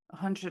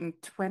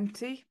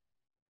 120.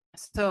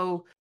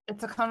 So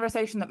it's a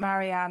conversation that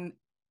Marianne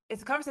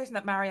is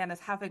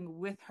having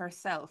with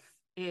herself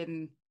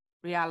in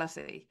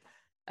reality.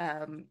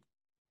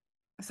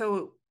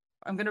 So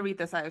I'm going to read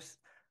this out.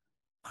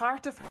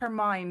 Part of her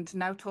mind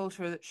now told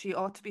her that she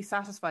ought to be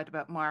satisfied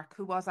about Mark,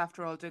 who was,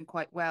 after all, doing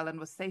quite well and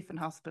was safe in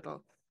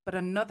hospital. But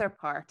another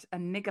part, a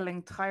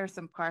niggling,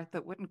 tiresome part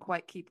that wouldn't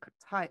quite keep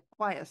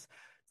quiet,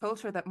 told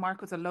her that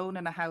Mark was alone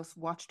in a house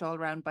watched all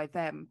round by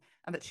them,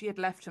 and that she had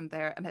left him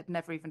there and had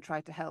never even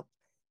tried to help.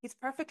 He's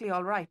perfectly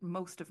all right,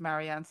 most of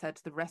Marianne said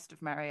to the rest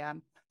of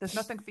Marianne. There's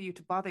nothing for you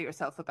to bother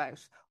yourself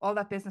about. All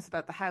that business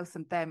about the house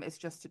and them is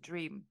just a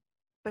dream.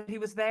 But he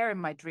was there in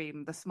my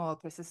dream, the small,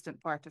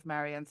 persistent part of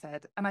Marianne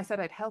said, and I said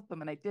I'd help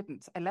him, and I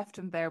didn't. I left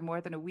him there more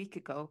than a week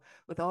ago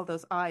with all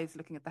those eyes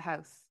looking at the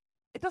house.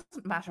 It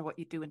doesn't matter what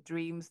you do in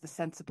dreams, the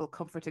sensible,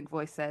 comforting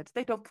voice said.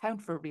 They don't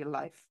count for real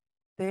life.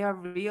 They are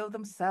real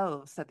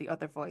themselves, said the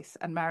other voice,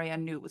 and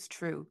Marianne knew it was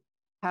true.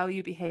 How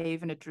you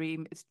behave in a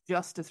dream is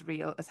just as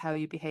real as how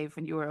you behave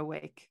when you are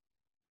awake.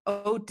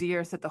 Oh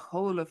dear, said the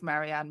whole of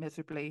Marianne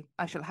miserably.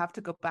 I shall have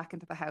to go back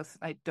into the house,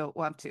 and I don't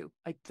want to.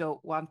 I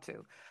don't want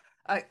to.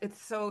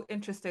 It's so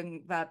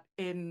interesting that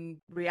in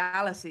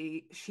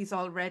reality, she's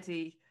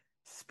already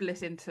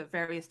split into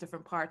various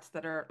different parts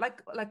that are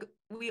like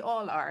we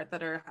all are,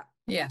 that are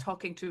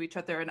talking to each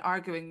other and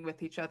arguing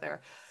with each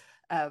other.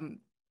 And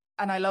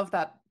I love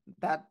that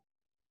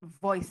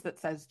voice that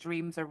says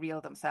dreams are real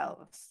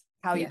themselves.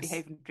 How you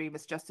behave in a dream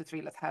is just as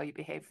real as how you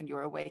behave when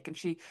you're awake. And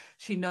she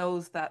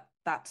knows that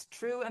that's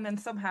true. And then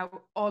somehow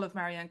all of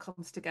Marianne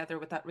comes together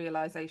with that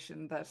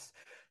realization that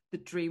the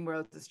dream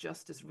world is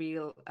just as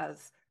real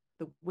as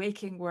the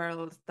waking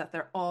world, that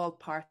they're all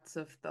parts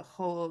of the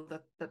whole,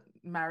 that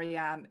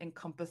Marianne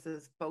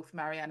encompasses both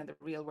Marianne in the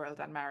real world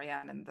and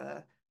Marianne in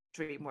the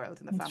dream world,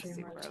 in the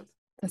fantasy world.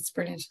 That's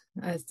brilliant.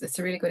 It's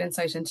a really good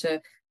insight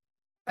into,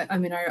 I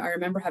mean, I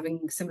remember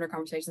having similar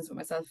conversations with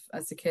myself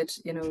as a kid,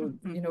 when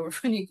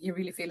you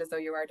really feel as though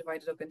you are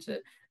divided up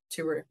into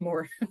two or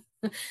more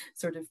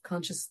sort of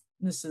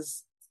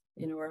consciousnesses,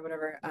 or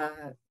whatever.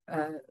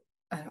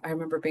 I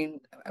remember being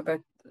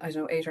about,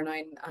 8 or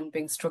 9 and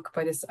being struck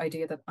by this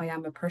idea that I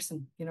am a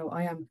person,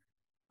 I am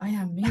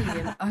me,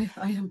 and I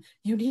am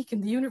unique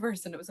in the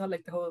universe. And it was all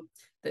like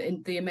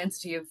the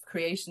immensity of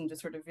creation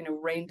just sort of,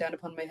 rained down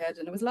upon my head.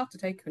 And it was a lot to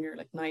take when you're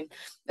like 9.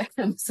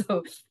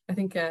 So I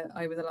think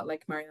I was a lot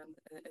like Marianne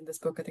in this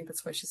book. I think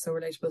that's why she's so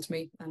relatable to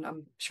me. And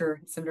I'm sure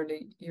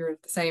similarly you're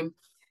the same.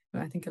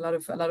 I think a lot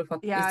of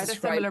what is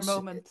described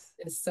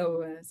is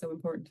so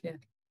important. Yeah.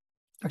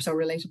 Or so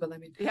relatable, I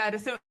mean. Yeah,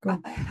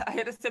 I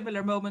had a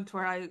similar moment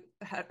where I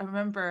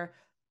remember,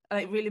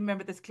 I really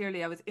remember this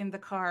clearly. I was in the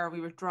car, we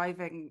were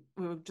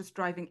just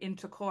driving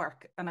into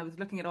Cork, and I was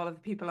looking at all of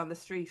the people on the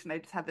street, and I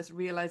just had this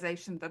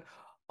realization that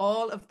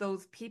all of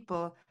those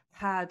people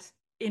had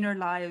inner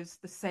lives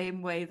the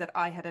same way that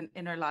I had an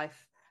inner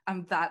life.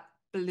 And that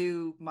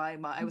blew my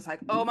mind. I was like,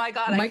 oh my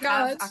God, I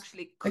can't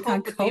actually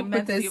cope with the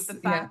immensity of the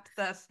fact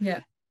that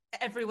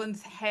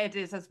everyone's head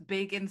is as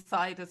big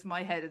inside as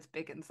my head is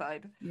big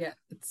inside. Yeah,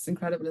 it's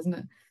incredible, isn't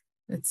it?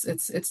 It's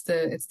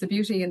the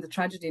beauty and the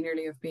tragedy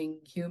nearly of being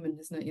human,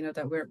 isn't it?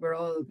 That we're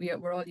all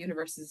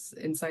universes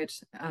inside,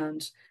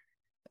 and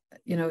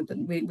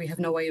we have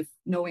no way of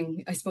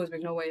knowing. I suppose we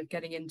have no way of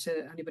getting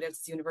into anybody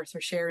else's universe or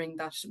sharing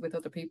that with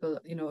other people,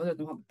 other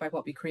than by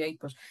what we create.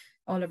 But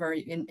all of our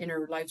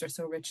inner lives are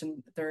so rich,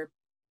 and they're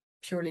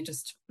purely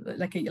just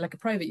like a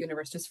private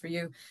universe just for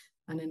you.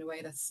 And in a way,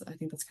 I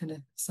think that's kind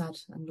of sad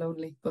and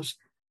lonely, but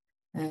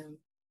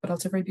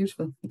also very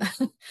beautiful.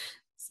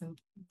 So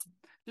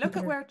look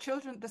at where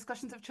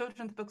discussions of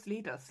children's books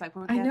lead us. Like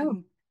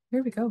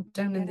here we go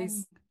down in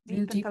these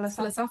deep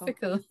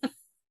philosophical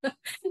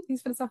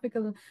these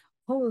philosophical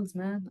holes,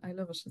 man. I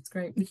love it. It's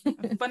great.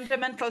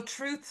 Fundamental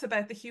truths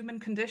about the human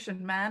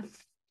condition, man.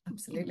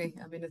 Absolutely.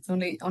 I mean, it's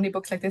only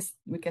books like this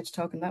we get to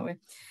talking that way.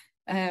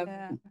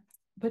 Yeah.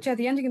 But yeah,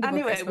 the ending of the book, I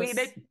Anyway, suppose, we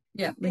better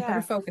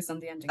yeah, focus on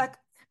the ending. like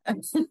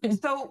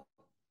so.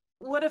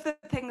 One of the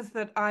things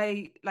that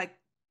I like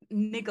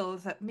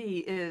niggles at me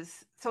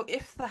is, so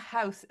if the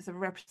house is a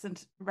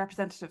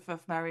representative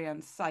of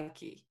Marianne's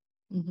psyche,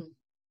 Mhm.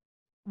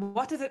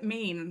 what does it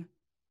mean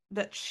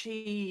that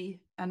she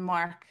and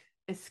Mark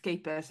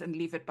escape it and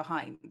leave it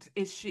behind?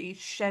 Is she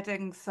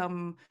shedding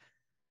some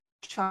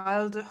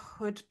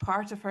childhood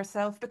part of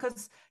herself?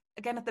 Because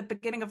again, at the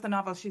beginning of the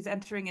novel, she's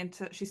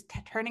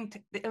turning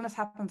to, the illness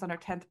happens on her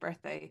 10th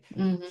birthday.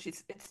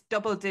 Mhm. It's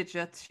double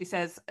digits. She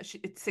says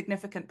it's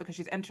significant because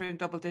she's entering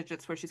double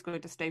digits where she's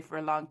going to stay for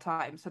a long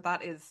time. So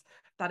that is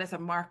a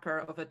marker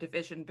of a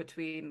division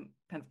between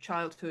kind of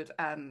childhood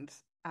and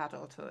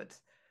adulthood.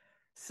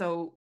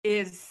 So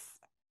is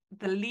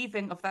the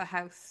leaving of the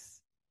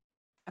house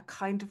a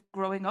kind of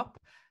growing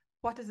up?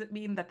 What does it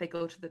mean that they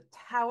go to the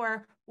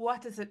tower?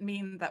 What does it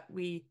mean that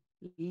we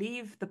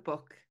leave the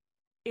book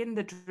in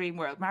the dream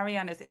world?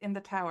 Marianne is in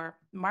the tower.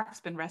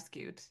 Mark's been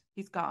rescued.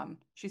 He's gone.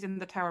 She's in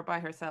the tower by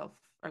herself,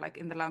 or like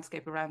in the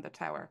landscape around the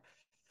tower.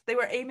 They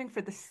were aiming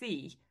for the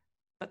sea,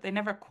 but they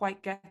never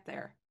quite get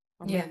there.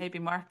 Or Yeah. maybe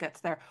Mark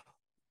gets there.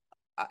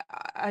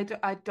 I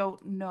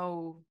don't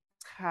know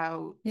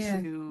how Yeah.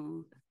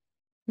 to.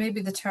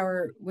 Maybe the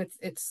tower, with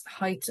its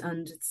height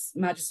and its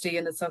majesty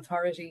and its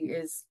authority,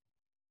 is,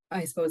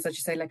 I suppose, as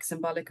you say, like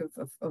symbolic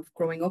of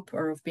growing up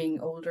or of being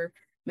older.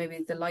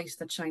 Maybe the light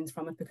that shines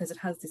from it, because it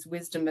has this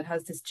wisdom, it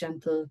has this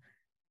gentle,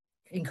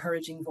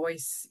 encouraging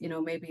voice.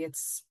 Maybe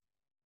it's,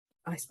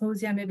 I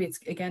suppose, yeah, maybe it's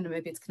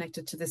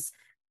connected to this.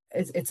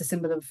 It's a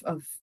symbol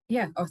of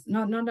yeah,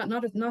 not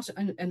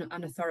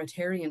an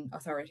authoritarian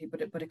authority,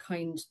 but a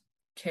kind,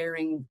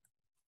 caring,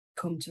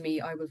 come to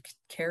me, I will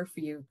care for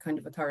you kind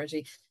of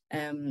authority.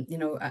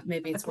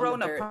 Maybe it's one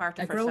that they're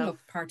a grown up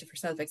part of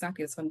herself.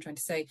 Exactly, that's what I'm trying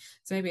to say.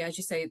 So maybe, as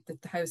you say,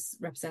 that the house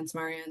represents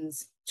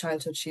Marianne's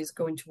childhood. She's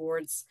going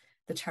towards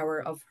the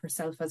tower of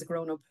herself as a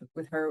grown up,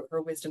 with her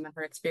wisdom and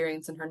her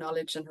experience and her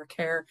knowledge and her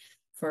care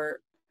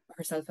for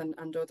herself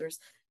and others.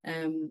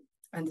 And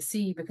the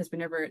sea, because they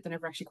never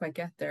actually quite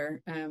get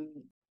there.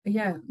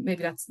 Yeah,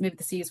 maybe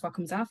the sea is what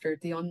comes after,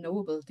 the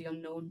unknowable, the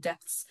unknown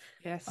depths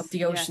of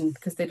the ocean,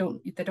 because they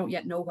don't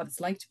yet know what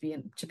it's like to be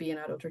an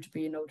adult, or to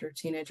be an older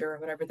teenager or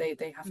whatever.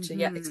 They have to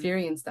yet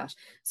experience that,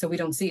 so we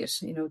don't see it.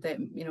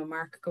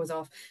 Mark goes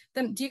off.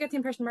 Then, do you get the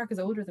impression Mark is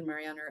older than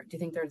Marianne, or do you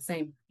think they're the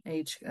same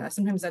age?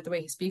 Sometimes that the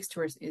way he speaks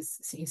to her is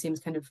he seems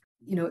kind of,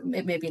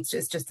 maybe it's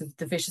just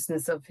the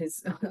viciousness of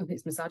his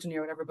his misogyny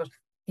or whatever, but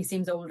he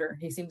seems older.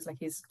 He seems like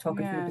he's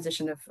talking from a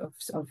position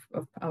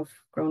of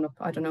grown up.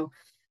 I don't know.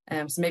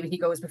 So maybe he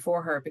goes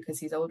before her because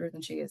he's older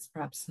than she is,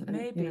 perhaps.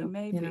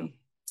 Maybe.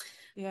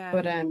 Yeah.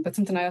 But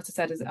something I also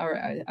said is, or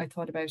I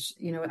thought about,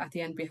 at the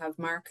end we have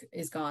Mark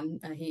is gone.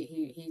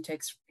 He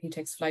takes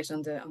flight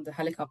on the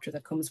helicopter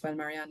that comes while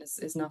Marianne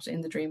is not in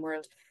the dream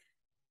world.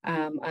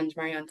 And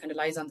Marianne kind of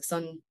lies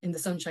in the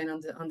sunshine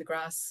on the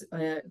grass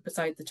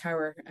beside the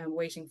tower,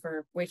 waiting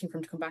for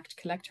him to come back to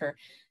collect her.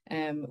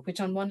 Which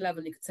on one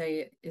level you could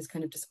say is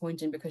kind of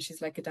disappointing, because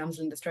she's like a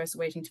damsel in distress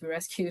waiting to be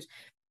rescued.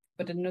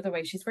 But in another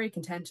way, she's very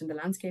content, and the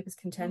landscape is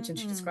content, and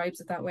she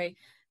describes it that way.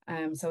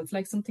 So it's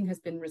like something has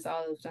been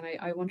resolved. And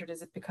I wondered,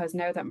 is it because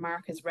now that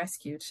Mark is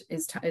rescued,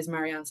 is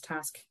Marianne's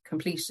task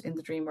complete in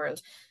the dream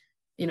world?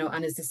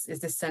 And is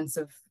this sense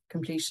of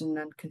completion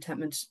and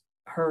contentment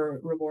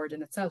her reward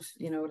in itself?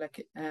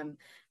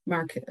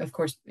 Mark, of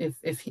course, if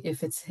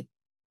it's,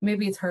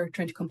 maybe it's her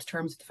trying to come to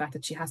terms with the fact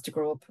that she has to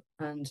grow up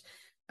and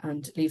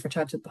leave her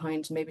childhood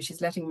behind. Maybe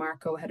she's letting Mark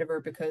go ahead of her,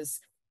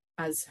 because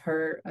as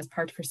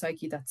part of her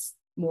psyche that's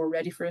more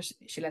ready for it,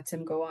 she lets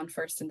him go on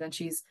first, and then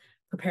she's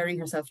preparing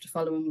herself to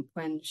follow him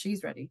when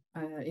she's ready.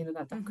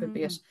 That could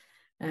be it.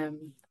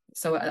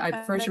 So I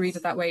prefer to read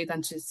it that way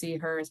than to see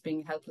her as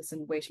being helpless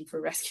and waiting for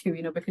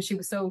rescue, because she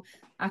was so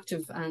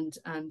active and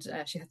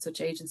she had such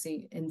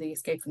agency in the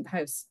escape from the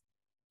house.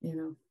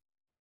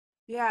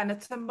 Yeah, and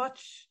it's a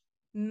much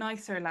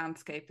nicer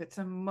landscape. It's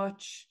a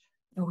much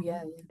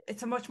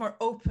It's a much more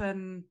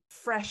open,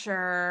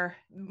 fresher,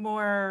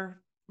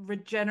 more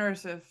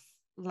regenerative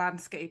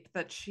landscape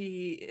that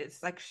she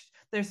is like.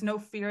 There's no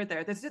fear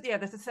there. There's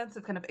a sense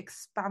of kind of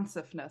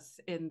expansiveness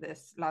in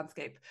this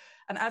landscape.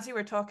 And as you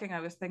were talking,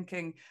 I was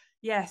thinking,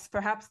 yes,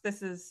 perhaps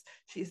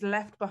she's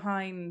left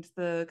behind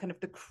the kind of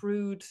the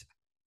crude,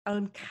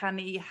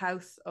 uncanny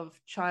house of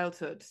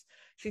childhood.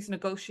 She's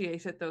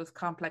negotiated those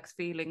complex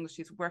feelings.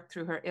 She's worked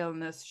through her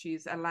illness.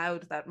 She's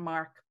allowed that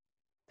Mark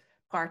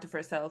part of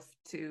herself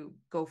to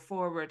go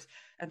forward,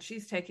 and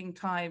she's taking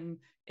time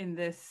in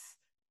this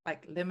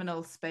like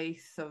liminal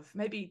space of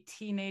maybe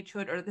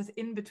teenagehood, or this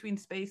in-between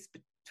space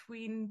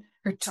between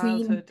her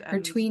childhood and her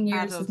tween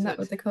years, adulthood. isn't that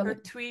what they call her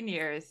it? Tween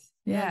years.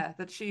 Yeah,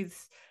 that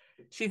she's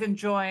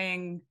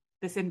enjoying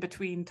this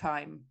in-between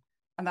time,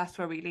 and that's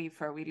where we leave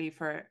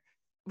her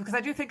because I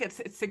do think it's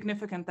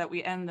significant that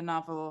we end the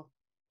novel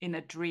in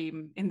the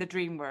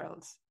dream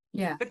world.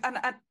 Yeah. And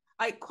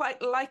I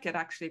quite like it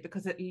actually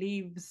because it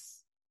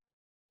leaves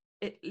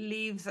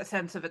a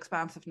sense of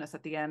expansiveness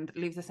at the end. It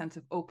leaves a sense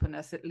of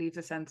openness. It leaves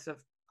a sense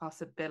of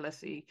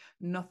possibility.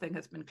 Nothing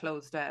has been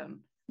closed down.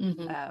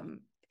 Mm-hmm.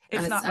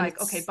 It's not like,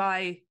 it's okay,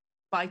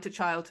 bye to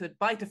childhood,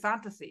 bye to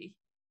fantasy.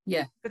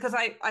 Yeah. Because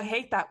I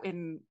hate that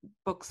in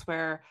books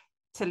where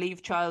to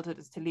leave childhood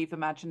is to leave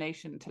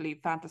imagination, to leave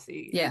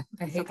fantasy. Yeah,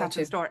 I hate So that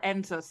Catherine too. Storr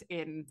ends us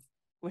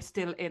we're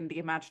still in the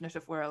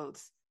imaginative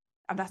worlds,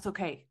 and that's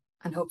okay.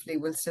 And hopefully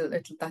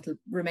that'll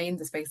remain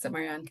the space that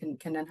Marianne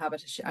can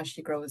inhabit as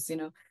she grows, you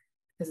know,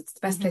 because it's the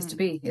best place to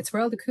be. It's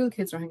where all the cool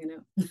kids are hanging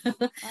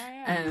out.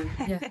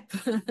 Yeah.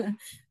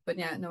 But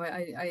yeah, no,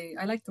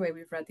 I like the way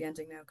we've read the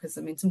ending now, because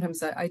I mean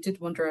sometimes I did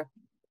wonder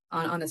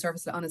on a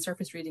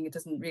surface reading it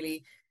doesn't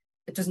really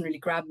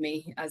grab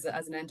me as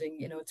an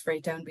ending. You know, it's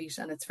very downbeat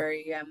and it's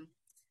very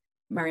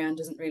Marianne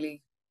doesn't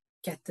really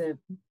get the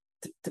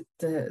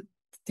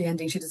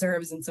ending she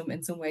deserves in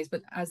some ways.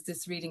 But as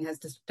this reading has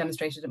just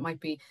demonstrated, it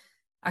might be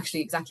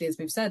actually exactly as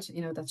we've said.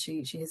 You know, that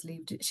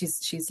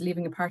she's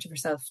leaving a part of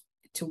herself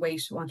to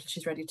wait until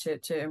she's ready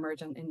to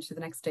emerge into the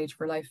next stage of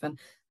her life, and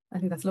I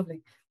think that's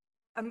lovely.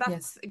 And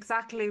that's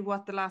exactly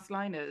what the last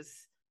line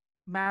is.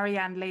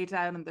 Marianne lay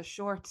down on the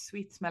short,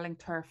 sweet-smelling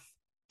turf.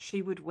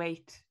 She would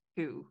wait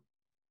too.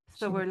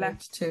 So we're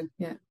left too.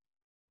 Yeah,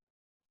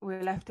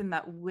 we're left in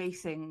that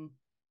waiting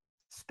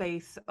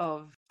space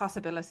of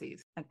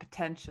possibilities and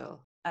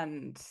potential,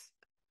 and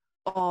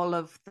all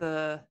of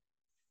the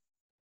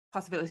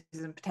possibilities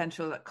and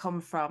potential that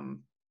come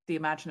from the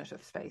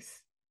imaginative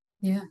space.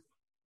 Yeah.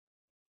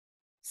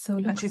 So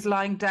and she's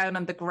lying down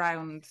on the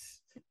ground,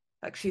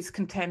 like she's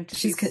content,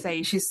 she's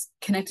safe, she's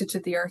connected to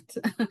the earth,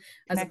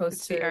 as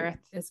opposed to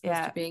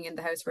to being in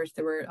the house where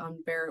they were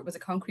on bare, was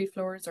it concrete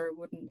floors or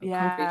wooden concrete?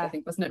 I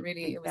think, wasn't it?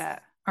 Really, it was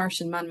harsh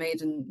and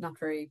man-made and not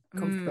very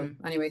comfortable.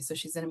 Anyway, so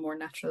she's in a more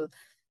natural,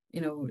 you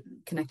know,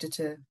 connected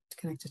to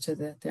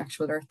the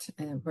actual earth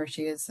where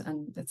she is,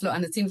 and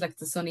it seems like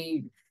it's a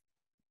sunny,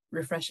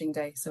 refreshing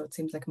day, so it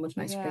seems like a much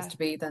nicer place to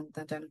be than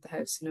down at the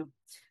house, you know.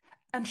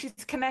 And she's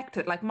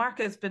connected. Like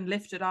Marka has been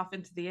lifted off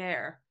into the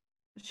air.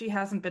 She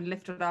hasn't been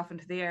lifted off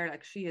into the air.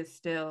 Like she is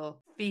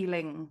still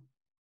feeling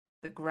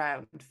the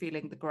ground,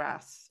 feeling the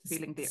grass,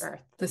 feeling the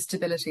earth. The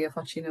stability of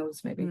what she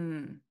knows, maybe.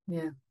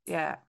 Yeah.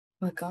 Yeah.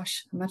 Well,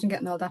 gosh, imagine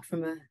getting all that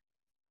from a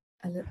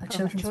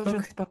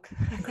children's book.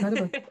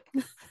 Incredible.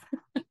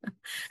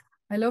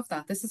 I love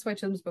that. This is why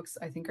children's books,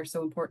 I think, are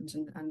so important,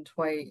 and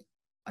why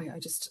I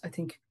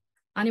think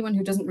anyone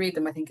who doesn't read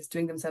them, I think, is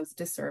doing themselves a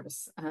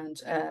disservice.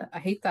 And I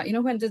hate that. You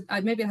know,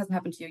 maybe it hasn't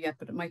happened to you yet,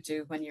 but it might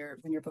do when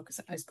your book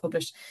is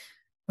published.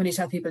 When you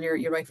tell people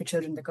you write for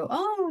children, they go,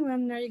 "Oh,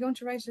 and are you going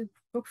to write a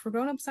book for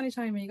grown-ups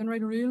anytime? Are you going to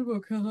write a real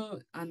book?"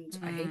 And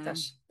I hate that,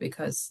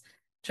 because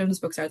children's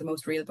books are the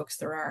most real books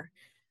there are.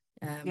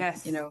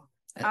 Yes, you know,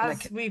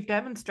 as we've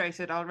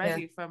demonstrated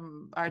already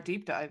from our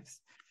deep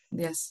dives.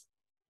 Yes,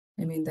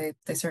 I mean they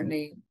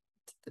certainly,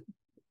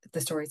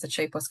 the stories that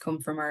shape us come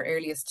from our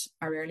earliest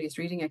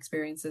reading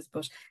experiences.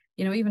 But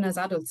you know, even as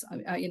adults,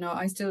 you know,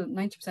 I still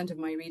 90% of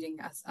my reading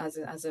as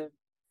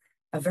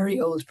a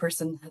very old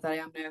person that I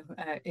am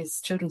now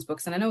is children's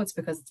books, and I know it's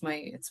because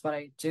it's what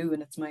I do,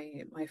 and it's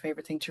my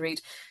favorite thing to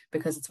read,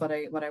 because it's what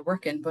I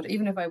work in. But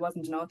even if I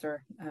wasn't an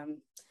author,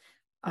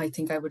 I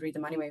think I would read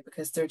them anyway,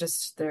 because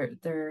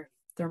they're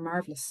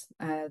marvelous.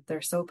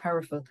 They're so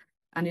powerful,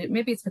 and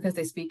maybe it's because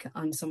they speak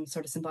on some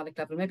sort of symbolic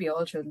level. Maybe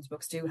all children's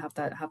books do have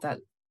that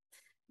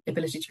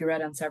ability to be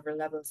read on several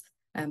levels.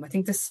 I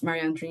think this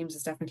Marianne Dreams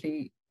is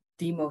definitely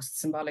the most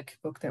symbolic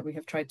book that we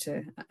have tried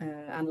to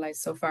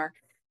analyze so far.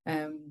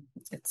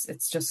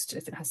 It's just,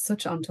 it has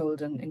such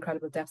untold and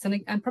incredible depth,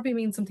 and probably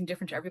means something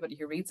different to everybody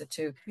who reads it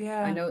too.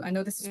 I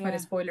know this is quite a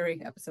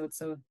spoilery episode,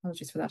 so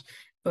apologies for that,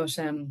 but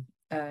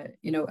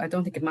you know, I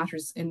don't think it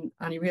matters in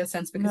any real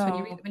sense, because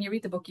when you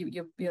read the book,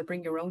 you'll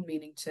bring your own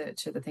meaning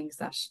to the things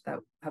that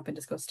have been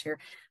discussed here.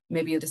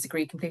 Maybe you'll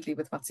disagree completely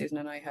with what Susan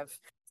and I have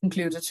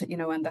concluded, you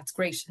know, and that's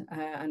great.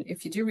 And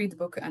if you do read the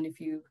book, and if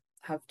you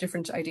have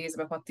different ideas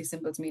about what these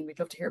symbols mean, we'd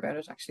love to hear about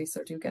it, actually,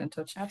 so do get in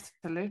touch.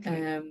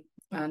 Absolutely.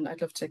 And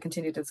I'd love to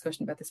continue the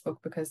discussion about this book,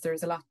 because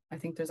there's a lot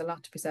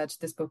to be said.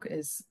 This book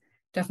is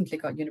definitely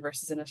got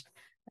universes in it.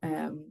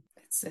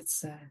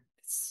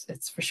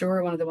 It's for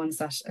sure one of the ones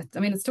that, I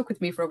mean, it stuck with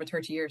me for over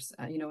 30 years,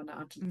 you know,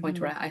 and to the point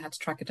where I had to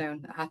track it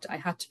down. I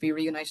had to be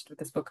reunited with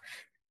this book.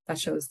 That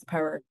shows the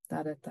power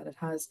that it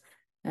has.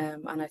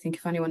 And I think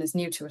if anyone is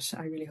new to it,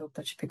 I really hope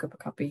that you pick up a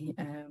copy.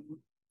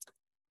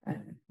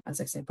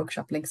 As I say,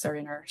 bookshop links are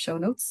in our show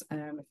notes,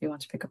 if you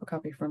want to pick up a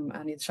copy from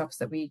any of the shops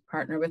that we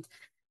partner with.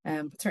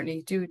 But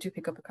certainly do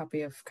pick up a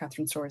copy of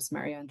Catherine Storr's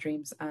Marianne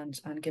Dreams and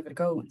give it a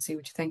go and see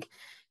what you think.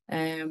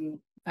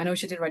 I know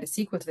she did write a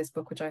sequel to this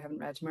book, which I haven't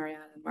read,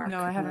 Marianne and Mark.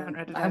 No, I haven't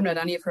read it. I haven't read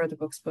any of her other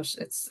books, but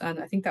and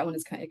I think that one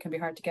it can be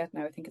hard to get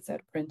now. I think it's out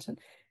of print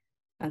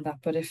and that.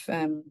 But if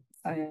I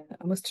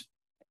must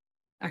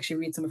actually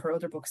read some of her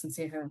other books and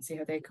see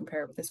how they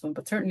compare with this one.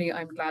 But certainly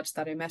I'm glad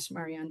that I met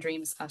Marianne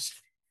Dreams at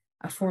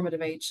a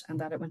formative age, and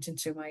that it went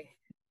into my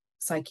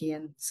psyche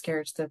and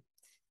scared the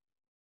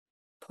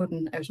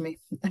pudding out of me.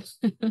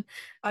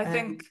 I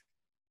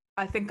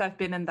think I've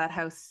been in that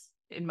house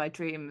in my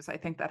dreams. I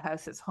think that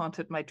house has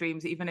haunted my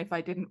dreams, even if I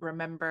didn't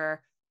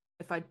remember,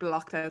 if I'd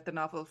blocked out the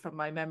novel from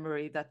my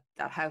memory, that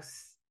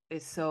house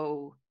is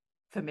so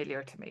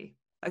familiar to me.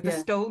 Like the Yeah,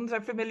 stones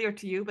are familiar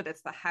to you, but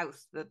it's the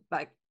house that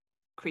like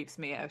creeps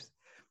me out.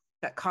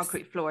 That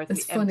concrete floors and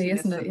it's the funny,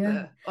 isn't emptiness it? and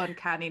Yeah, the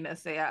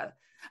uncanniness. Yeah.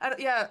 And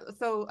yeah,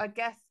 so I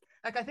guess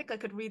like I think I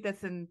could read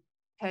this in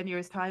 10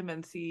 years' time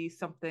and see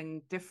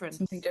something different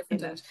something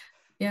different in in it. it.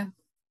 Yeah,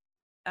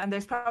 And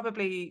there's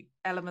probably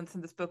elements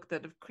in this book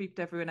that have creeped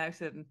everyone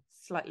out in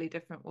slightly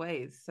different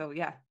ways. So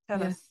yeah, tell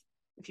yeah. us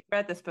if you've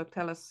read this book,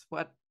 tell us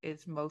what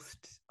is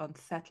most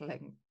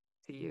unsettling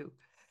to you.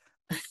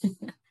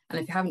 And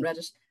if you haven't read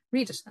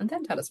it and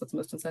then tell us what's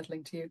most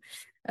unsettling to you.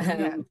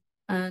 Yeah.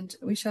 And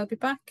we shall be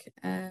back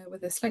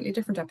with a slightly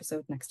different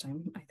episode next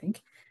time, I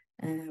think.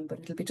 But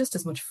it'll be just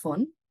as much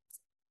fun.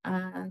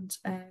 And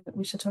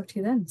we shall talk to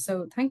you then.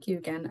 So thank you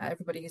again,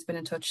 everybody who's been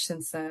in touch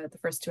since the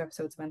first 2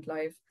 episodes went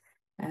live.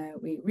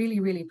 We really,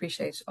 really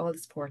appreciate all the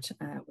support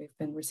we've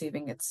been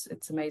receiving.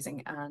 It's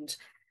amazing. And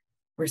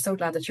we're so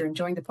glad that you're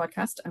enjoying the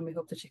podcast, and we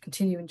hope that you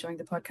continue enjoying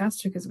the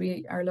podcast because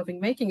we are loving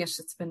making it.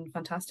 It's been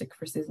fantastic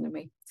for Susan and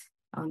me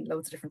on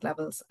loads of different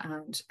levels,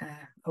 and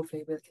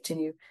hopefully we'll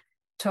continue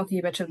talking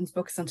about children's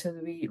books until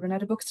we run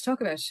out of books to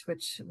talk about,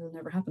 which will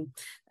never happen.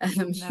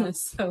 No.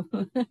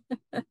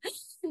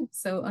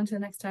 So until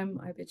next time,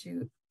 I bid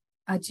you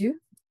adieu,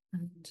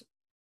 and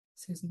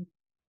Susan,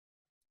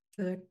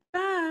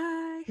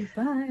 Goodbye.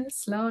 goodbye.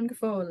 Slán go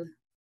fóill.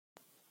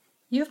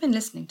 You've been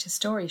listening to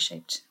Story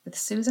Shaped with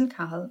Susan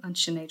Cahill and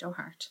Sinead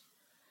O'Hart.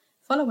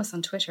 Follow us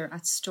on Twitter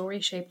at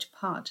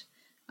StoryShapedPod,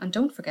 and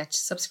don't forget to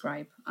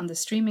subscribe on the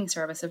streaming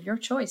service of your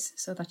choice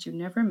so that you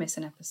never miss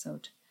an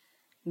episode.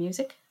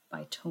 Music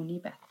by Tony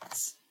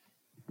Betts.